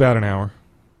usually about an hour.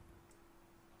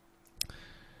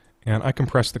 And I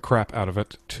compress the crap out of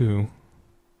it, too.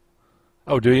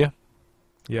 Oh, do you?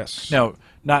 Yes. No,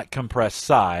 not compress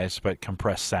size, but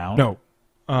compress sound? No.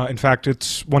 In fact,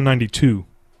 it's 192.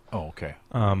 Oh, okay.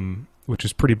 Which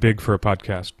is pretty big for a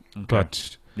podcast. Okay.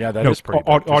 But yeah, that is pretty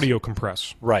big. Audio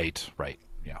compress. Right.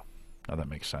 Yeah. No, that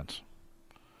makes sense.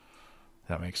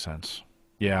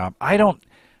 Yeah, I don't,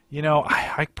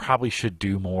 I probably should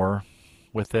do more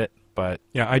with it, but...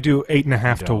 Yeah, I do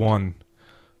 8.5 to 1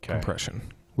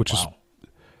 compression, which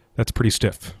that's pretty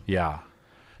stiff. Yeah.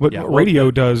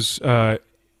 Radio does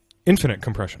infinite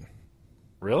compression.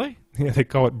 Really? Yeah, they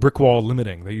call it brick wall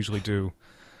limiting. They usually do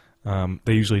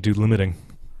limiting.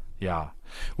 Yeah.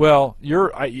 Well,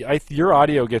 your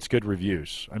audio gets good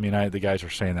reviews. I mean, the guys are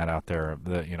saying that out there.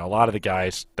 A lot of the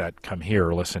guys that come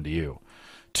here listen to you,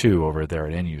 too, over there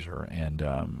at End User,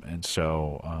 and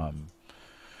so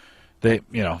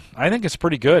I think it's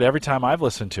pretty good. Every time I've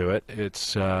listened to it,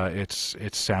 it's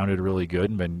sounded really good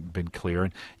and been clear.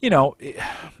 And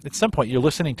at some point you're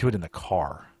listening to it in the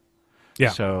car. Yeah.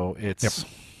 So it's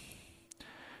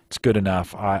good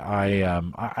enough.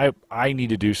 I need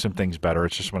to do some things better.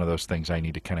 It's just one of those things I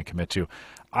need to kind of commit to.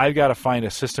 I've got to find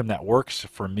a system that works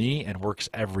for me and works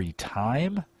every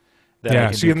time.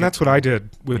 See, and that's what I did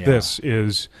with this.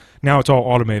 Is now it's all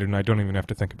automated and I don't even have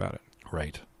to think about it.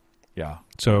 Right. Yeah.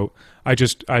 So I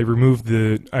remove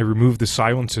the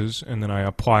silences and then I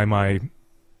apply my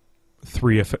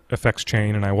 3 effects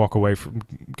chain and I walk away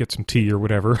get some tea or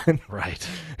whatever and right.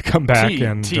 come back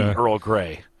tea Earl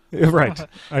Grey. Right.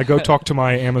 I go talk to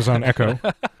my Amazon Echo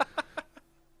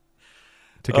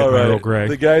to get my Earl Grey.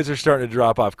 The guys are starting to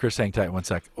drop off. Chris, hang tight 1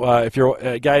 sec. If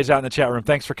you're guys out in the chat room,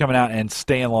 thanks for coming out and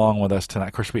staying along with us tonight.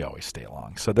 Of course, we always stay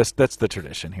along, so that's the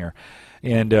tradition here.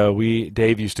 And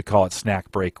Dave used to call it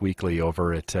Snack Break Weekly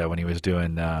over at when he was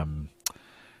doing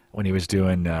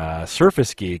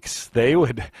Surface Geeks.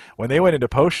 When they went into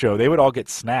post show, they would all get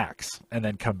snacks and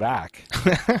then come back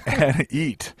and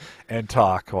eat and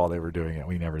talk while they were doing it.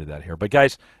 We never did that here. But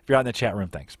guys, if you're out in the chat room,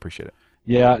 thanks, appreciate it.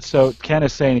 Yeah, so Ken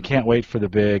is saying he can't wait for the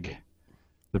big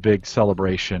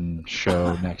celebration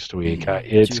show next week.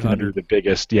 It's going to be the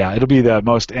biggest. Yeah, it'll be the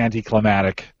most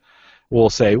anticlimactic. We'll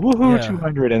say, woohoo,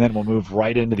 200, and then we'll move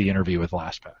right into the interview with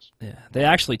LastPass. Yeah, they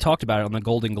actually talked about it on the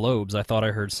Golden Globes. I thought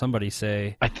I heard somebody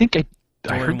say. I think I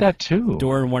heard that too.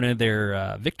 During one of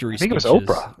their victory speeches. I think it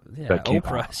was Oprah. Yeah,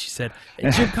 Oprah. She said,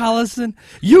 hey, Jim Collison,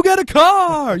 you get a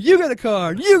car! You get a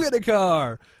car! You get a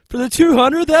car! For the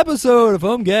 200th episode of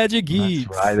Home Gadget Geeks.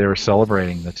 That's right. They were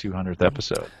celebrating the 200th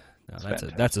episode. No,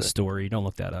 that's a story. Don't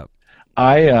look that up.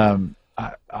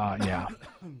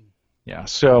 Yeah.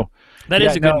 So that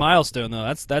is a good milestone,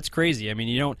 though. That's crazy. I mean,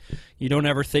 you don't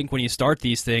ever think when you start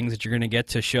these things that you're going to get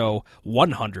to show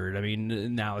 100. I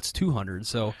mean, now it's 200.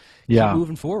 So keep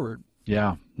moving forward.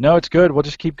 Yeah. No, it's good. We'll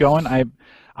just keep going.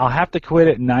 I'll have to quit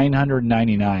at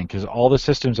 999 because all the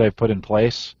systems I've put in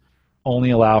place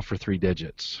only allow for 3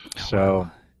 digits. So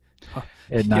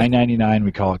at 999,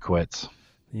 we call it quits.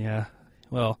 Yeah.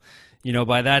 Well,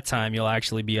 by that time, you'll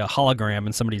actually be a hologram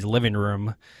in somebody's living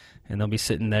room, and they'll be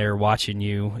sitting there watching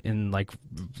you in, like,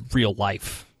 real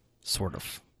life, sort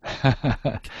of.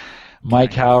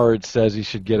 Mike Howard says he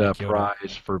should get a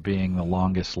prize for being the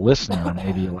longest listener,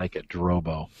 maybe like a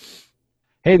Drobo.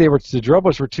 Hey, the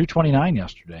Drobos were $229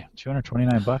 yesterday.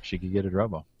 $229 you could get a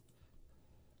Drobo.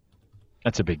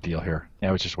 That's a big deal here. Yeah,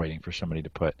 I was just waiting for somebody to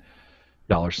put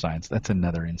 $signs. That's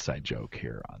another inside joke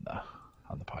here on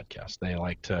the podcast. They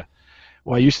like to.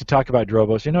 Well, I used to talk about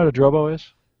Drobos. You know what a Drobo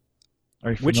is?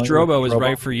 Which Drobo is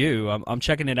right for you? I'm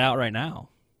checking it out right now.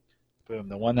 Boom,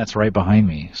 the one that's right behind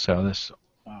me. So this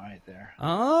right there.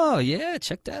 Oh yeah,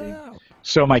 check that out.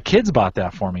 So my kids bought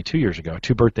that for me 2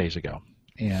 birthdays ago,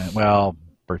 and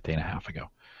birthday and a half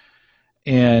ago,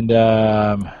 and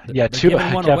They're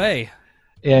giving one away.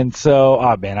 And so,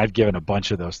 I've given a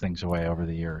bunch of those things away over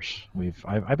the years.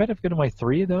 I bet I've given away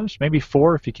 3 of those, maybe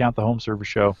 4 if you count the home server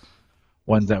show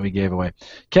ones that we gave away.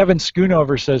 Kevin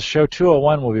Schoonover says show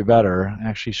 201 will be better.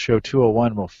 Actually, show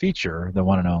 201 will feature the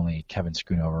one and only Kevin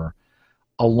Schoonover,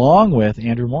 along with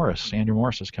Andrew Morris. Andrew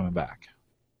Morris is coming back.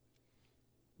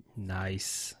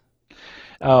 Nice.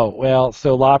 Oh, well,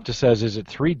 so Lopta says, is it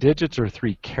 3 digits or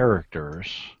 3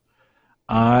 characters?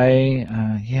 I've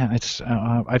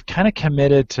kind of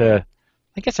committed to.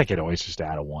 I guess I could always just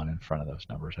add a 1 in front of those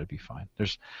numbers. I'd be fine.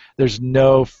 There's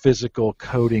no physical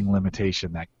coding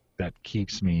limitation that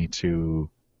keeps me to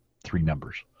 3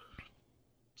 numbers.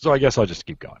 So I guess I'll just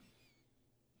keep going.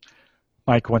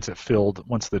 Mike, once the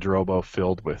Drobo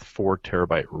filled with 4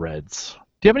 terabyte reds.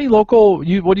 Do you have any local?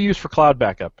 What do you use for cloud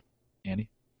backup, Andy?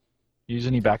 Use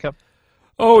any backup?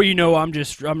 Oh,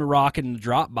 I'm rocking the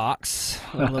Dropbox,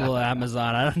 a little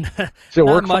Amazon. I don't know. Does it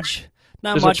work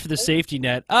Not much for the safety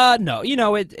net.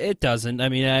 No, it doesn't. I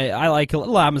mean, I like a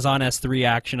little Amazon S3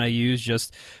 action I use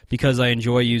just because I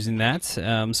enjoy using that.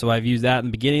 So I've used that in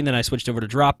the beginning, then I switched over to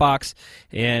Dropbox,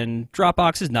 and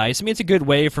Dropbox is nice. I mean, it's a good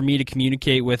way for me to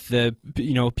communicate with the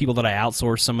people that I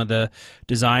outsource some of the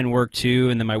design work to,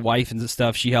 and then my wife and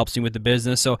stuff, she helps me with the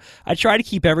business. So I try to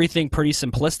keep everything pretty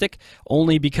simplistic,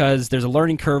 only because there's a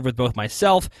learning curve with both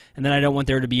myself, and then I don't want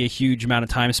there to be a huge amount of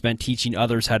time spent teaching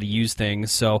others how to use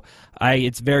things. So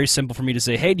it's very simple for me to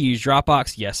say, hey, do you use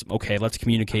Dropbox? Yes. Okay, let's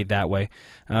communicate that way.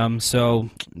 So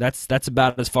that's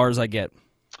about as far as I get.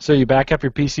 So you back up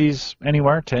your PCs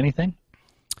anywhere to anything?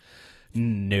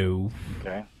 No.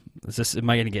 Okay. Am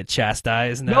I going to get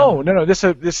chastised now? No. This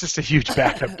is a huge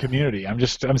backup community. I'm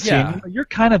seeing you're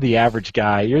kind of the average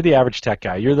guy. You're the average tech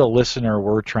guy. You're the listener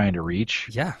we're trying to reach.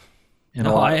 Yeah. In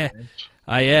No, a lot of ways.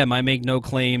 I am. I make no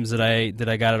claims that I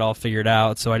got it all figured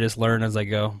out, so I just learn as I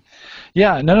go.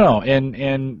 Yeah, no.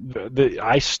 And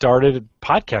I started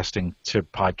podcasting to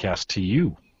podcast to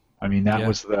you. I mean, that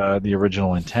was the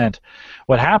original intent.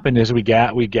 What happened is we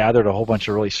gathered a whole bunch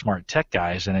of really smart tech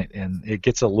guys, and it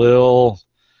gets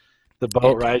the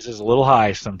boat rises a little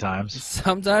high sometimes.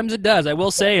 Sometimes it does. I will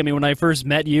say, I mean, when I first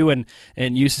met you and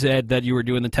you said that you were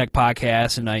doing the tech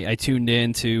podcast, and I tuned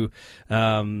in to,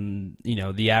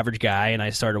 The Average Guy, and I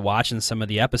started watching some of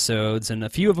the episodes, and a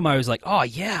few of them I was like, oh,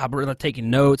 yeah, we're taking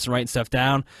notes and writing stuff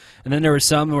down. And then there was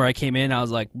some where I came in, I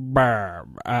was like,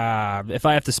 if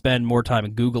I have to spend more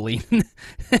time Googling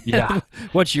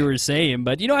what you were saying.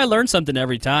 But, I learned something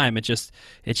every time. It's just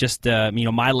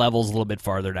my level's a little bit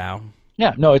farther down.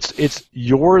 Yeah, no,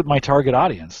 you're my target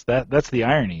audience. That's the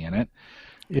irony in it.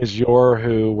 Is you're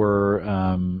who we're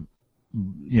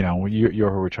you're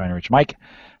who we're trying to reach. Mike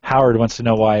Howard wants to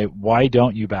know why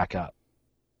don't you back up?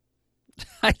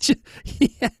 I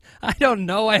don't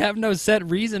know. I have no set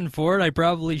reason for it. I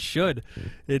probably should.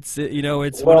 It's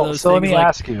one of those things. Let me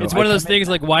ask you. It's one of those things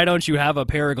like, why don't you have a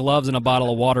pair of gloves and a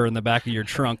bottle of water in the back of your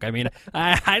trunk? I mean,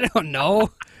 I don't know.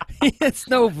 It's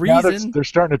no reason. Now they're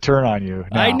starting to turn on you.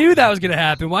 Now. I knew that was going to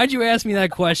happen. Why'd you ask me that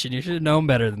question? You should have known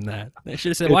better than that. I should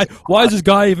have said, why is this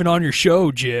guy even on your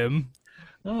show, Jim?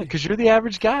 No, because you're the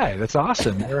average guy. That's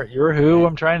awesome. You're who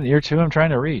I'm trying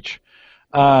to reach.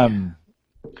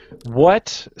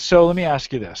 So let me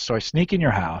ask you this. So I sneak in your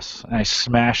house and I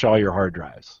smash all your hard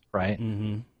drives, right?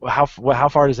 Mm-hmm. Well, how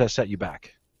far does that set you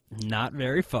back? Not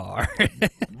very far.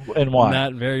 And why?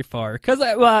 Not very far. Because,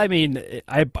 I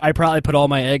probably put all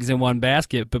my eggs in one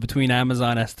basket, but between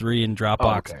Amazon S3 and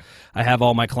Dropbox, I have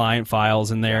all my client files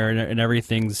in there, and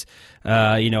everything's,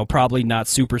 probably not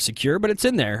super secure, but it's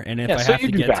in there. And if I have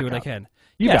to get to it, I can.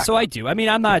 So I do. I mean,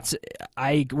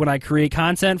 when I create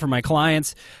content for my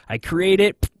clients, I create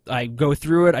it, I go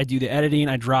through it, I do the editing,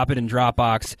 I drop it in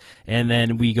Dropbox, and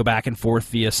then we go back and forth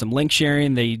via some link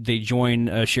sharing. They join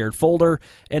a shared folder,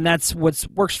 and that's what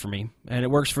works for me, and it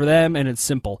works for them, and it's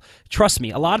simple. Trust me,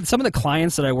 some of the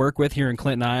clients that I work with here in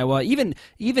Clinton, Iowa, even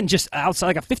just outside,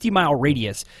 like a 50-mile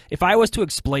radius, if I was to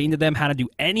explain to them how to do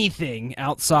anything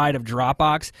outside of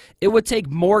Dropbox, it would take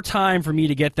more time for me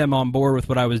to get them on board with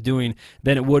what I was doing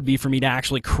than it would be for me to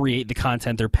actually create the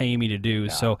content they're paying me to do.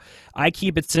 Yeah. So I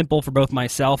keep it simple for both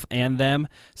myself and them.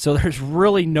 So there's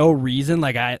really no reason.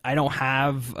 Like I don't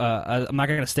have. I'm not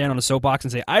going to stand on a soapbox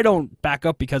and say I don't back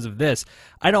up because of this.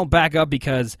 I don't back up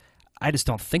because I just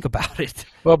don't think about it.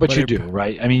 Well, but you do,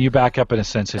 right? I mean, you back up in a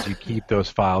sense as you keep those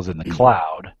files in the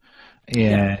cloud,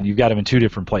 and you've got them in two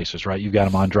different places, right? You've got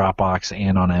them on Dropbox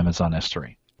and on Amazon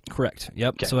S3. Correct.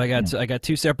 Yep. Okay. So I got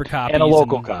two separate copies and a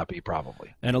local copy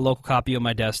probably, and a local copy on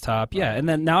my desktop. Yeah, and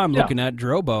then now I'm looking at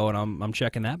Drobo, and I'm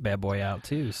checking that bad boy out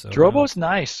too. So Drobo's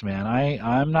nice, man.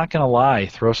 I'm not gonna lie.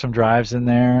 Throw some drives in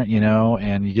there,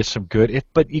 and you get some good.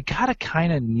 But you gotta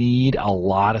kind of need a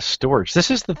lot of storage.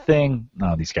 This is the thing.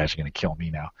 No, these guys are gonna kill me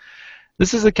now.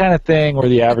 This is the kind of thing where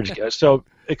the average guy. So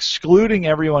excluding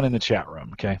everyone in the chat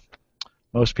room, okay.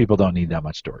 Most people don't need that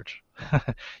much storage.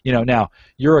 Now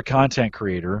you're a content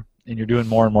creator and you're doing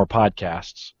more and more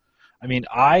podcasts. I mean,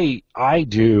 I've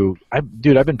been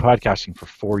podcasting for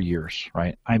 4 years,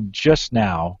 right? I'm just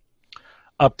now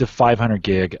up to 500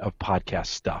 gig of podcast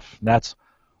stuff. That's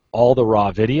all the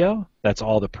raw video. That's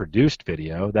all the produced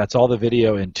video. That's all the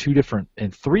video in 3 different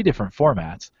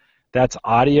formats. That's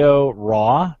audio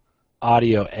raw,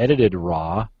 audio edited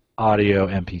raw, audio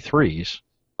MP3s.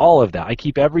 All of that. I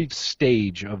keep every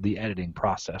stage of the editing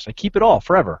process. I keep it all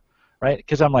forever, right?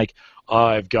 Because I'm like,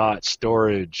 I've got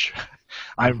storage.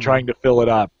 I'm trying to fill it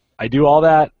up. I do all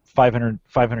that,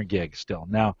 500 gigs still.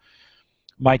 Now,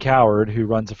 Mike Howard, who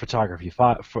runs a photography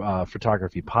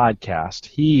podcast,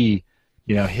 he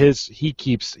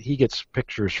gets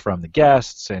pictures from the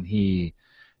guests, and I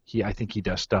think he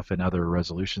does stuff in other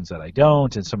resolutions that I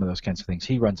don't, and some of those kinds of things.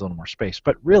 He runs a little more space.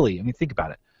 But really, I mean, think about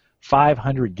it.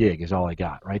 500 gig is all I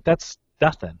got, right? That's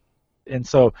nothing. And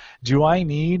so do I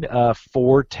need a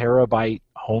 4 terabyte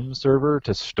home server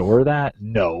to store that?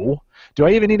 No. Do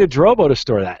I even need a Drobo to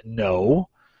store that? No.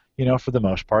 For the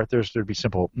most part, there'd be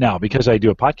simple. Now, because I do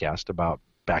a podcast about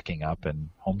backing up and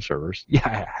home servers,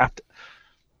 I have to.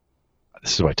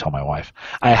 This is what I tell my wife.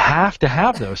 I have to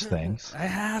have those things. I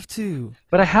have to.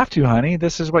 But I have to, honey.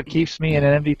 This is what keeps me in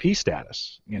an MVP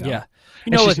status. Yeah.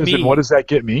 And she says, and what does that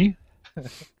get me?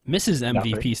 Mrs.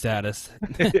 MVP status.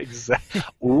 Exactly.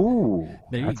 Ooh.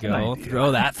 There you go.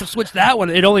 Throw that. Switch that one.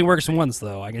 It only works once,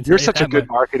 though. I can tell You're such a good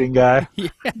marketing guy. Yeah.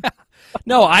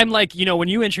 No, I'm like, when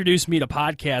you introduced me to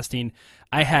podcasting,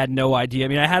 I had no idea. I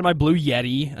mean, I had my Blue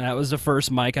Yeti, and that was the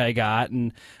first mic I got,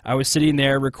 and I was sitting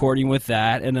there recording with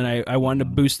that, and then I wanted to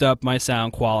boost up my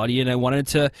sound quality, and I wanted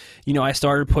to, I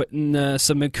started putting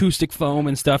some acoustic foam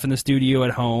and stuff in the studio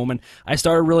at home, and I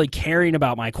started really caring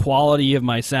about my quality of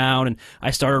my sound, and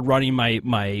I started running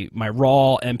my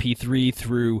raw MP3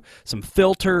 through some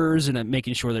filters and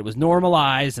making sure that it was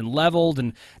normalized and leveled,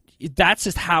 and that's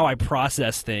just how I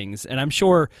process things. And I'm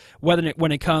sure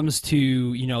when it comes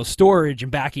to, storage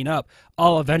and backing up,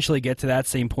 I'll eventually get to that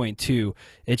same point too.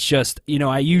 It's just,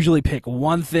 I usually pick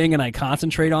one thing and I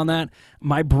concentrate on that.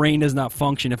 My brain does not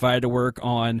function if I had to work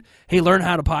on, hey, learn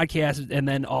how to podcast and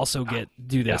then also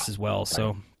do this as well.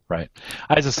 So. Right.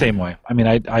 I was the same way. I mean,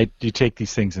 I do take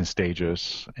these things in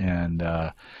stages, and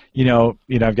I've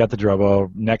got the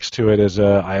Drobo. Next to it is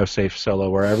a IOSafe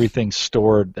Solo where everything's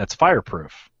stored that's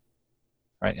fireproof.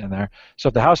 Right in there. So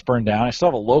if the house burned down, I still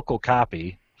have a local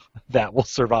copy that will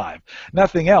survive.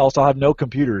 Nothing else. I'll have no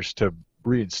computers to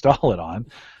reinstall it on,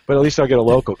 but at least I'll get a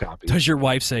local copy. Does your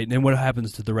wife say, then what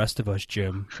happens to the rest of us,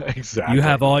 Jim? Exactly. You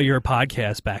have all your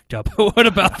podcasts backed up. What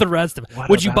about the rest of it?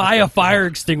 Would you buy a fire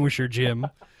extinguisher, Jim?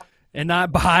 And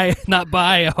not buy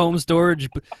a home storage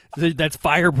that's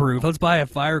fireproof. Let's buy a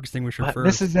fire extinguisher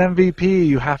first. This is MVP.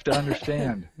 You have to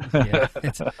understand. Yeah,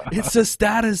 it's a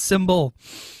status symbol.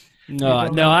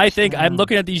 No, I think I'm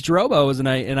looking at these Drobos, and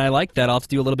I like that. I'll have to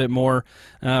do a little bit more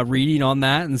reading on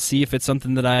that and see if it's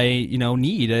something that I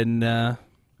need. And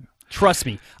trust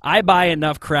me, I buy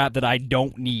enough crap that I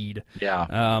don't need. Yeah.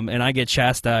 And I get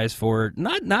chastised for it.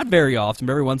 Not very often,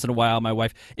 but every once in a while. My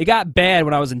wife. It got bad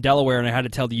when I was in Delaware, and I had to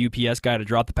tell the UPS guy to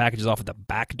drop the packages off at the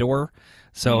back door,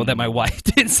 so that my wife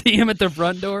didn't see him at the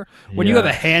front door. When you have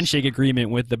a handshake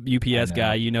agreement with the UPS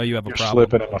guy, you have a You're problem.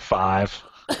 slipping him a 5.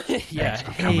 Yeah,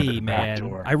 hey man,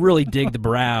 I really dig the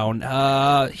brown.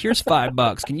 Here's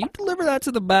 $5. Can you deliver that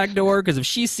to the back door? Because if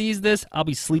she sees this, I'll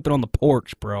be sleeping on the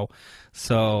porch, bro.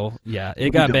 So yeah, it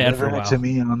got bad for a while. To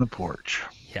me on the porch.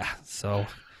 Yeah. So.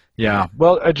 Yeah.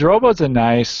 Well, a Drobo's a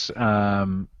nice.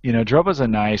 Drobo's a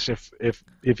nice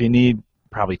if you need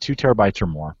probably 2 terabytes or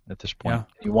more at this point.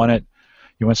 Yeah.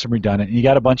 You want some redundant. You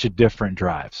got a bunch of different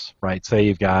drives, right? Say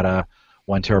you've got a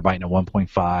 1 terabyte and a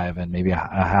 1.5 and maybe a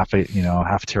half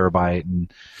terabyte,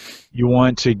 and you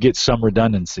want to get some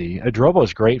redundancy. A Drobo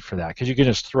is great for that because you can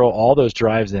just throw all those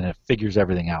drives in and it figures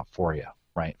everything out for you,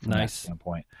 right? From that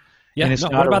standpoint. Yeah.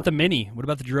 What about the Mini? What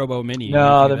about the Drobo Mini?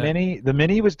 No, the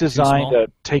Mini was designed to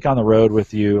take on the road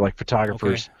with you, like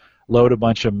photographers. Okay. Load a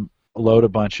bunch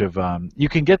of. You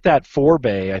can get that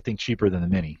 4-bay, I think, cheaper than the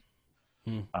Mini.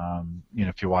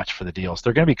 If you watch for the deals,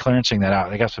 they're going to be clearancing that out.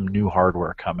 They got some new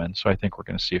hardware coming, so I think we're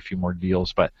going to see a few more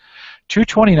deals. But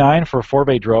 $229 for a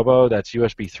 4-bay Drobo, that's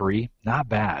USB 3, not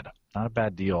bad, not a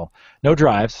bad deal. No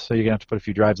drives, so you're going to have to put a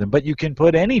few drives in, but you can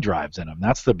put any drives in them.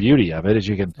 That's the beauty of it, is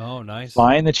you can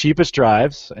find the cheapest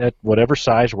drives at whatever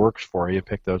size works for you,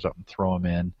 pick those up and throw them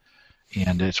in,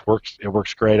 and it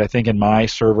works great. I think in my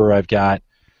server I've got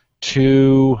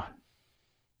two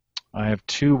 1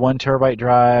 terabyte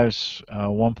drives,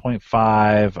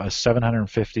 1.5, a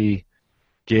 750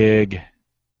 gig. I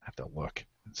have to look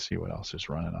and see what else is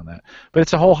running on that. But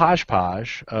it's a whole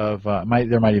hodgepodge of. There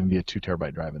might even be a 2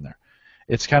 terabyte drive in there.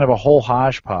 It's kind of a whole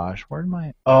hodgepodge. Where am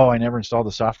I? Oh, I never installed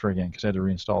the software again because I had to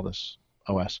reinstall this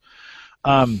OS.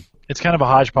 It's kind of a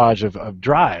hodgepodge of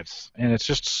drives, and it's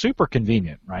just super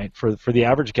convenient, right? For the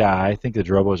average guy, I think the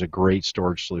Drobo is a great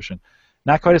storage solution.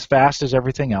 Not quite as fast as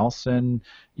everything else, and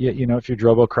if your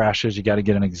Drobo crashes, you got to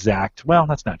get an exact. Well,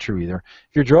 that's not true either.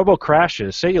 If your Drobo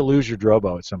crashes, say you lose your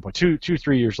Drobo at some point,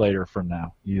 3 years later from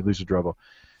now, you lose a Drobo.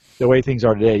 The way things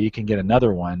are today, you can get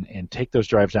another one and take those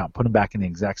drives out, and put them back in the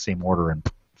exact same order, and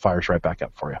fires right back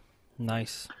up for you.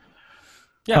 Nice.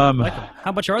 Yeah.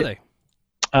 How much are they?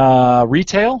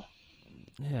 Retail.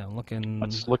 Yeah, I'm looking.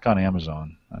 Let's look on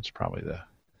Amazon. That's probably the.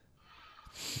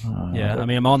 I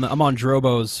mean, I'm on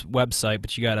Drobo's website,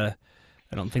 but you gotta.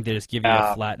 I don't think they just give you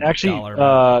a flat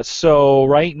dollar. So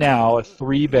right now, a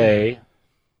 4-bay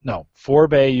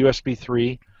USB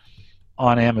 3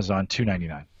 on Amazon,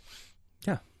 $299.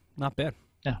 Yeah, not bad.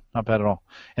 Yeah, not bad at all.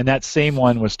 And that same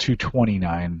one was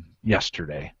 $229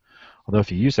 yesterday. Although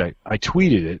if you use that, I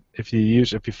tweeted it. If you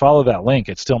follow that link,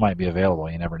 it still might be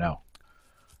available. You never know.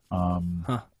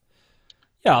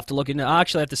 Yeah, I'll have to look into. I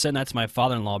actually have to send that to my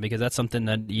father-in-law because that's something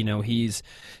that he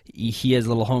has a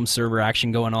little home server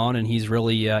action going on, and he's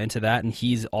really into that. And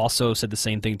he's also said the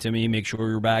same thing to me: make sure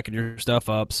you're backing your stuff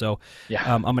up. So yeah.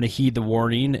 I'm going to heed the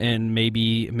warning and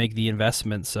maybe make the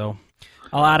investment. So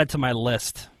I'll add it to my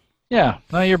list. Yeah,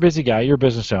 no, you're a busy guy. You're a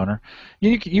business owner.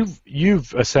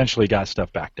 You've essentially got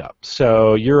stuff backed up,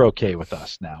 so you're okay with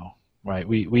us now, right?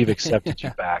 We've accepted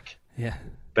you Yeah.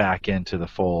 back into the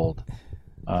fold.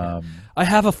 I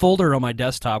have a folder on my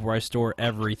desktop where I store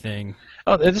everything.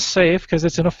 Oh, it's safe because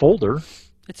it's in a folder.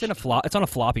 It's in a It's on a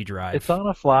floppy drive. It's on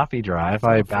a floppy drive. on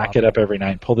a I back floppy. it up every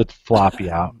night and pull the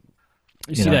floppy out.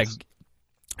 You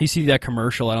see that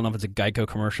commercial? I don't know if it's a Geico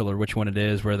commercial or which one it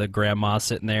is, where the grandma's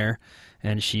sitting there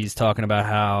and she's talking about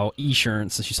how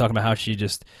insurance, and she's talking about how she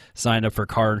just signed up for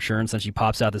car insurance, and she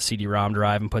pops out the CD-ROM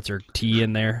drive and puts her tea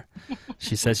in there.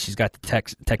 She says she's got the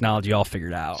technology all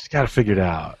figured out. She's got to figure it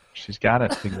out. She's got to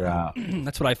figure it out.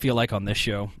 That's what I feel like on this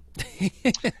show.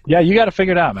 Yeah, you got to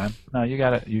figure it out, man. No, you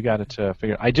got to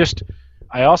figure it.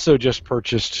 I also just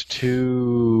purchased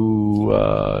two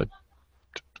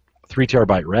 3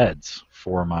 terabyte Reds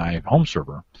for my home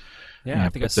server. Yeah, I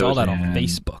think I saw that on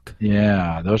Facebook.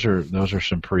 Yeah, those are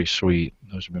some pretty sweet.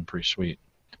 Those have been pretty sweet.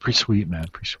 Pretty sweet, man.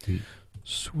 Pretty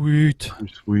sweet.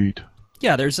 Pretty sweet.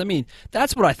 Yeah,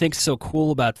 that's what I think is so cool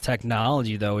about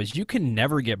technology, though, is you can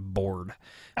never get bored.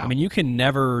 I mean, you can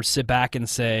never sit back and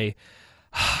say,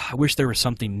 I wish there was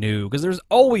something new, because there's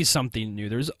always something new.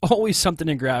 There's always something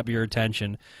to grab your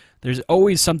attention. There's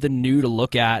always something new to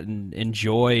look at and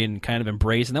enjoy and kind of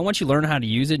embrace. And then once you learn how to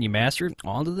use it and you master it,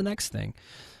 on to the next thing.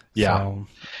 Yeah.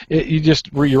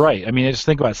 So, you're right. I mean, just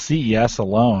think about CES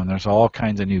alone. There's all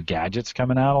kinds of new gadgets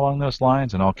coming out along those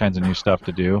lines and all kinds of new stuff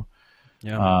to do.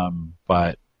 yeah.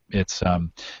 But it's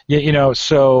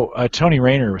so Tony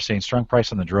Rayner was saying strong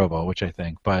price on the Drobo, which I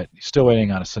think, but still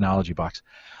waiting on a Synology box.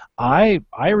 I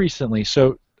recently,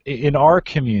 so in our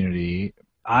community,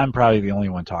 I'm probably the only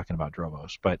one talking about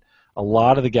Drobos, but a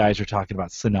lot of the guys are talking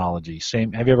about Synology.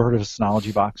 Have you ever heard of a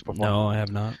Synology box before? No, I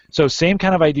have not. So same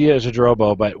kind of idea as a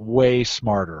Drobo, but way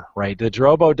smarter, right? The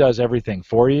Drobo does everything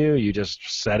for you. You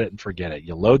just set it and forget it.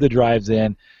 You load the drives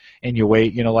in, and you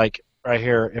wait. Like right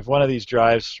here, if one of these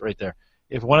drives, right there,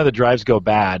 if one of the drives go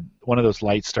bad, one of those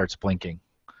lights starts blinking,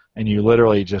 and you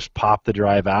literally just pop the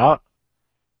drive out,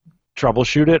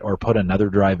 troubleshoot it, or put another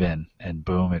drive in, and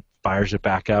boom, it fires it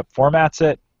back up, formats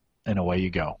it, and away you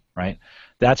go, right?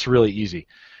 That's really easy.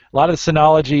 A lot of the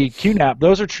Synology QNAP,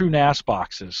 those are true NAS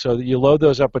boxes, so that you load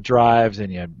those up with drives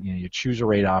and you choose a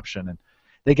RAID option, and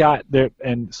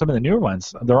and some of the newer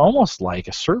ones, they're almost like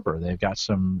a server. They've got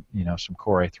some some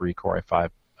Core i3, Core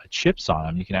i5 chips on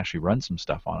them. You can actually run some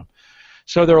stuff on them.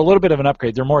 So they're a little bit of an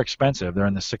upgrade. They're more expensive. They're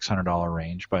in the $600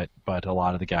 range, but a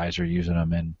lot of the guys are using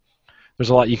them, and there's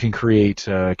a lot you can create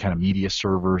kind of media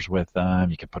servers with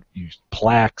them. You can use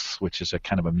Plex, which is a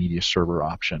kind of a media server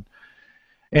option.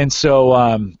 And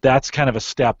so that's kind of a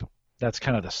step. That's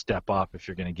kind of the step up if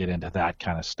you're going to get into that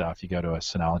kind of stuff. You go to a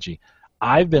Synology.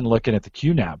 I've been looking at the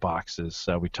QNAP boxes.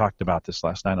 We talked about this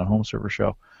last night on Home Server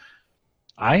Show.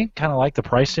 I kind of like the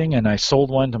pricing, and I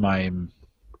sold one to my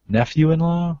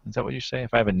nephew-in-law. Is that what you say?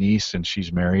 If I have a niece and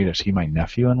she's married, is he my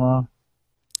nephew-in-law?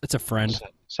 It's a friend.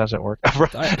 So does it work?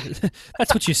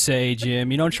 That's what you say,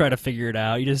 Jim. You don't try to figure it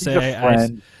out. You just say,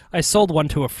 I sold one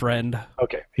to a friend.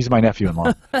 Okay, he's my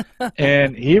nephew-in-law,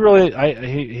 and he really,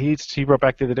 he wrote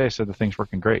back the other day, said the thing's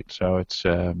working great. So it's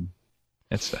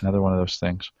another one of those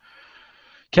things.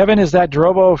 Kevin, is that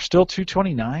Drobo still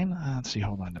 $229? Let's see.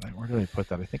 Hold on. Where did I put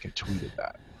that? I think I tweeted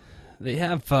that. They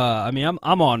have.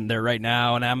 I'm on there right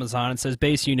now on Amazon. It says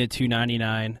base unit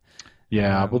 $299.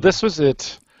 Yeah. Well, this was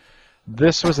it.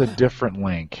 This was a different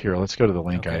link. Here, let's go to the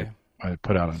link I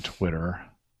put out on Twitter.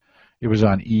 It was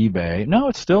on eBay. No,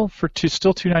 it's still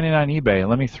still $299 eBay.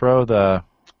 Let me throw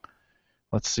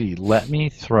let's see. Let me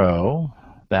throw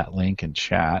that link in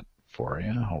chat for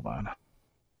you. Hold on.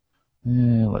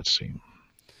 Let's see.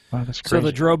 Wow, that's crazy.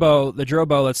 So the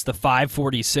Drobo, that's the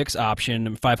 546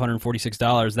 option,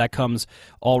 $546. That comes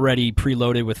already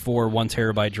preloaded with 4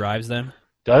 1-terabyte drives. Then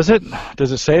does it?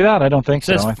 Does it say that? I don't think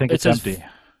so. I think it's empty.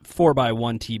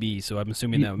 4x1 TB, so I'm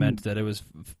assuming that meant that it was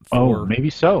 4. Oh, maybe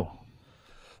so.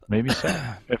 Maybe so.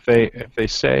 If they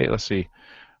say, let's see.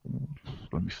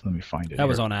 Let me find it. That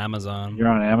was on Amazon. You're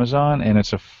on Amazon, and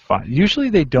it's usually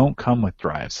they don't come with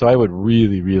drives, so I would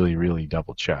really, really, really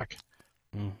double check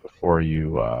before you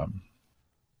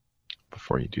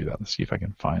do that. Let's see if I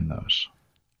can find those.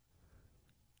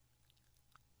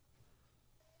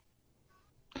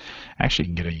 Actually,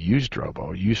 you can get a used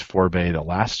Drobo, a used 4-bay, the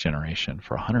last generation,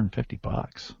 for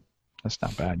 $150. That's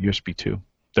not bad. USB 2.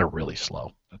 They're really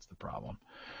slow. That's the problem.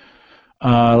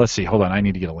 Let's see. Hold on. I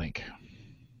need to get a link.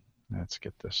 Let's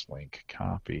get this link.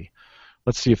 Copy.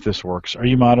 Let's see if this works. Are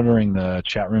you monitoring the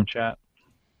chat room chat?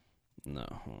 No.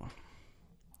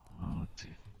 Let's see.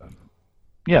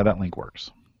 Yeah, that link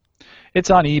works. It's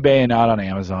on eBay and not on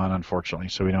Amazon, unfortunately,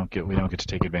 so we don't get to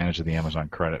take advantage of the Amazon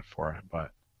credit for it.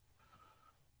 But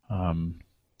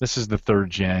this is the 3rd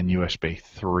gen USB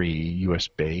 3.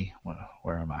 USB.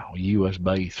 Where am I?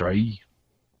 USB 3.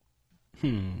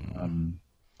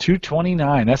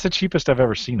 229. That's the cheapest I've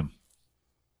ever seen them.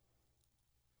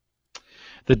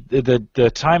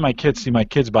 The time my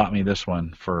kids bought me this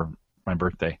one for my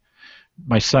birthday.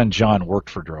 My son John worked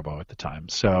for Drobo at the time,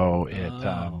 so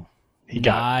he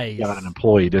got an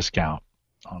employee discount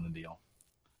on the deal.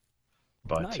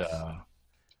 But nice.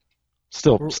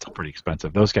 Still pretty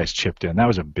expensive. Those guys chipped in. That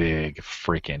was a big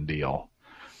freaking deal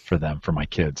for them, for my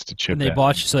kids to chip in. They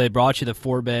brought you the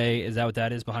 4-bay. Is that what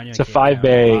that is behind you? It's a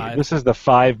 5-bay. This is the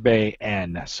 5-bay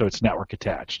N, so it's network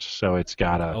attached. So it's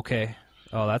got a. Okay.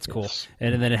 Oh, that's cool.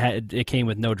 And then it came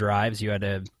with no drives. You had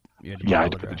to I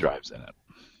had to put the drives in it.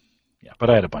 Yeah, but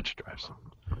I had a bunch of drives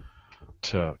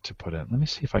to put in. Let me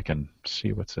see if I can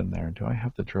see what's in there. Do I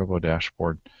have the Drobo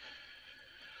dashboard?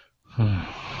 I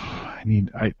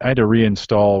had to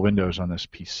reinstall Windows on this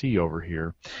PC over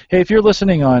here. Hey, if you're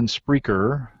listening on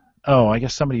Spreaker, I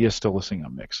guess somebody is still listening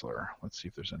on Mixler. Let's see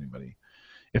if there's anybody.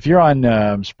 If you're on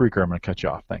Spreaker, I'm going to cut you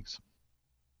off. Thanks.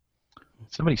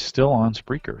 Somebody's still on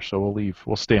Spreaker, so we'll leave.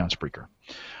 We'll stay on Spreaker.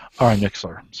 All right,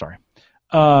 Mixler. Sorry.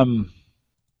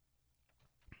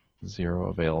 0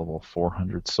 available.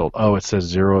 400 sold. Oh, it says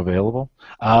 0 available.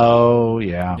 Oh,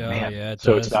 yeah. Man. Yeah,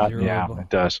 so it's not. Yeah, it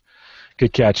does.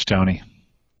 Good catch, Tony.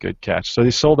 Good catch. So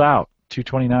they sold out.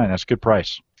 $229. That's a good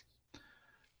price.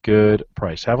 Good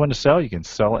price. Have one to sell? You can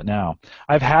sell it now.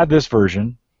 I've had this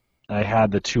version. I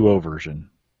had the 2.0 version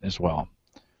as well.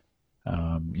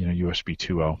 USB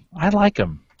 2.0. I like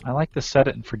them. I like the set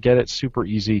it and forget it. Super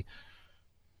easy.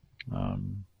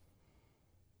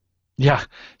 Yeah.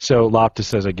 So Lopta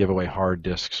says I give away hard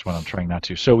disks when I'm trying not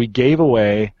to. So we gave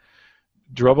away.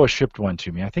 Drobo shipped one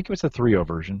to me. I think it was the 3.0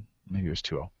 version. Maybe it was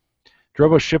 2.0.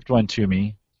 Drobo shipped one to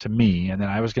me, and then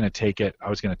I was going to take it. I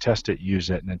was going to test it, use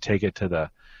it, and then take it to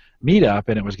the meetup,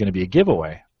 and it was going to be a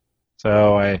giveaway.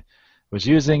 So I was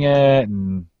using it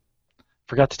and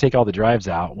forgot to take all the drives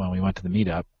out when we went to the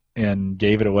meetup and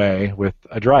gave it away with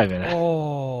a drive in it.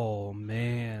 Oh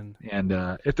man! And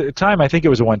at the time, I think it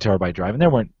was a 1 terabyte drive,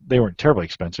 and they weren't terribly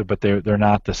expensive, but they're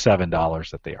not the $7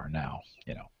 that they are now,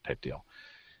 type deal.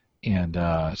 And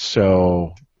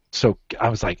so I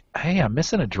was like, hey, I'm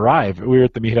missing a drive. We were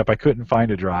at the meetup. I couldn't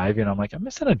find a drive. I'm like, I'm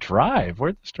missing a drive.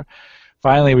 Where's this drive?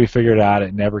 Finally, we figured it out.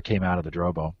 It never came out of the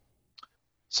Drobo.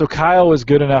 So Kyle was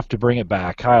good enough to bring it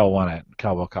back. Kyle won it.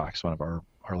 Kyle Wilcox, one of our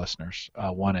listeners,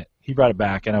 won it. He brought it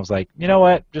back, and I was like, you know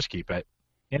what? Just keep it.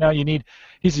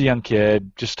 He's a young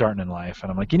kid, just starting in life,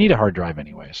 and I'm like, you need a hard drive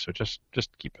anyway, so just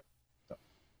keep it. So,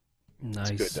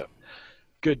 nice. It's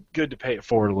good to pay it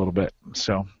forward a little bit.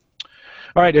 So.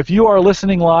 All right, if you are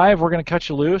listening live, we're going to cut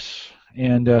you loose,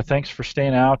 and thanks for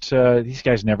staying out. These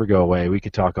guys never go away. We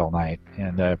could talk all night,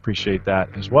 and I appreciate that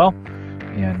as well.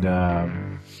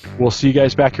 And we'll see you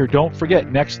guys back here. Don't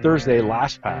forget, next Thursday,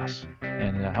 LastPass,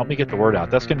 and help me get the word out.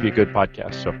 That's going to be a good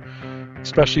podcast, so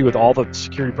especially with all the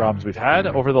security problems we've had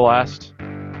over the last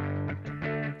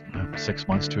 6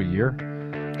 months to a year.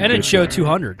 And it's show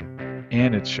 200.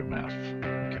 And it's show math.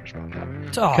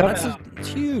 Who cares about that? It's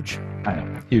huge. I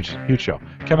know. Huge show.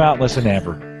 Come out and listen to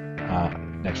Amber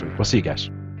next week. We'll see you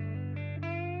guys.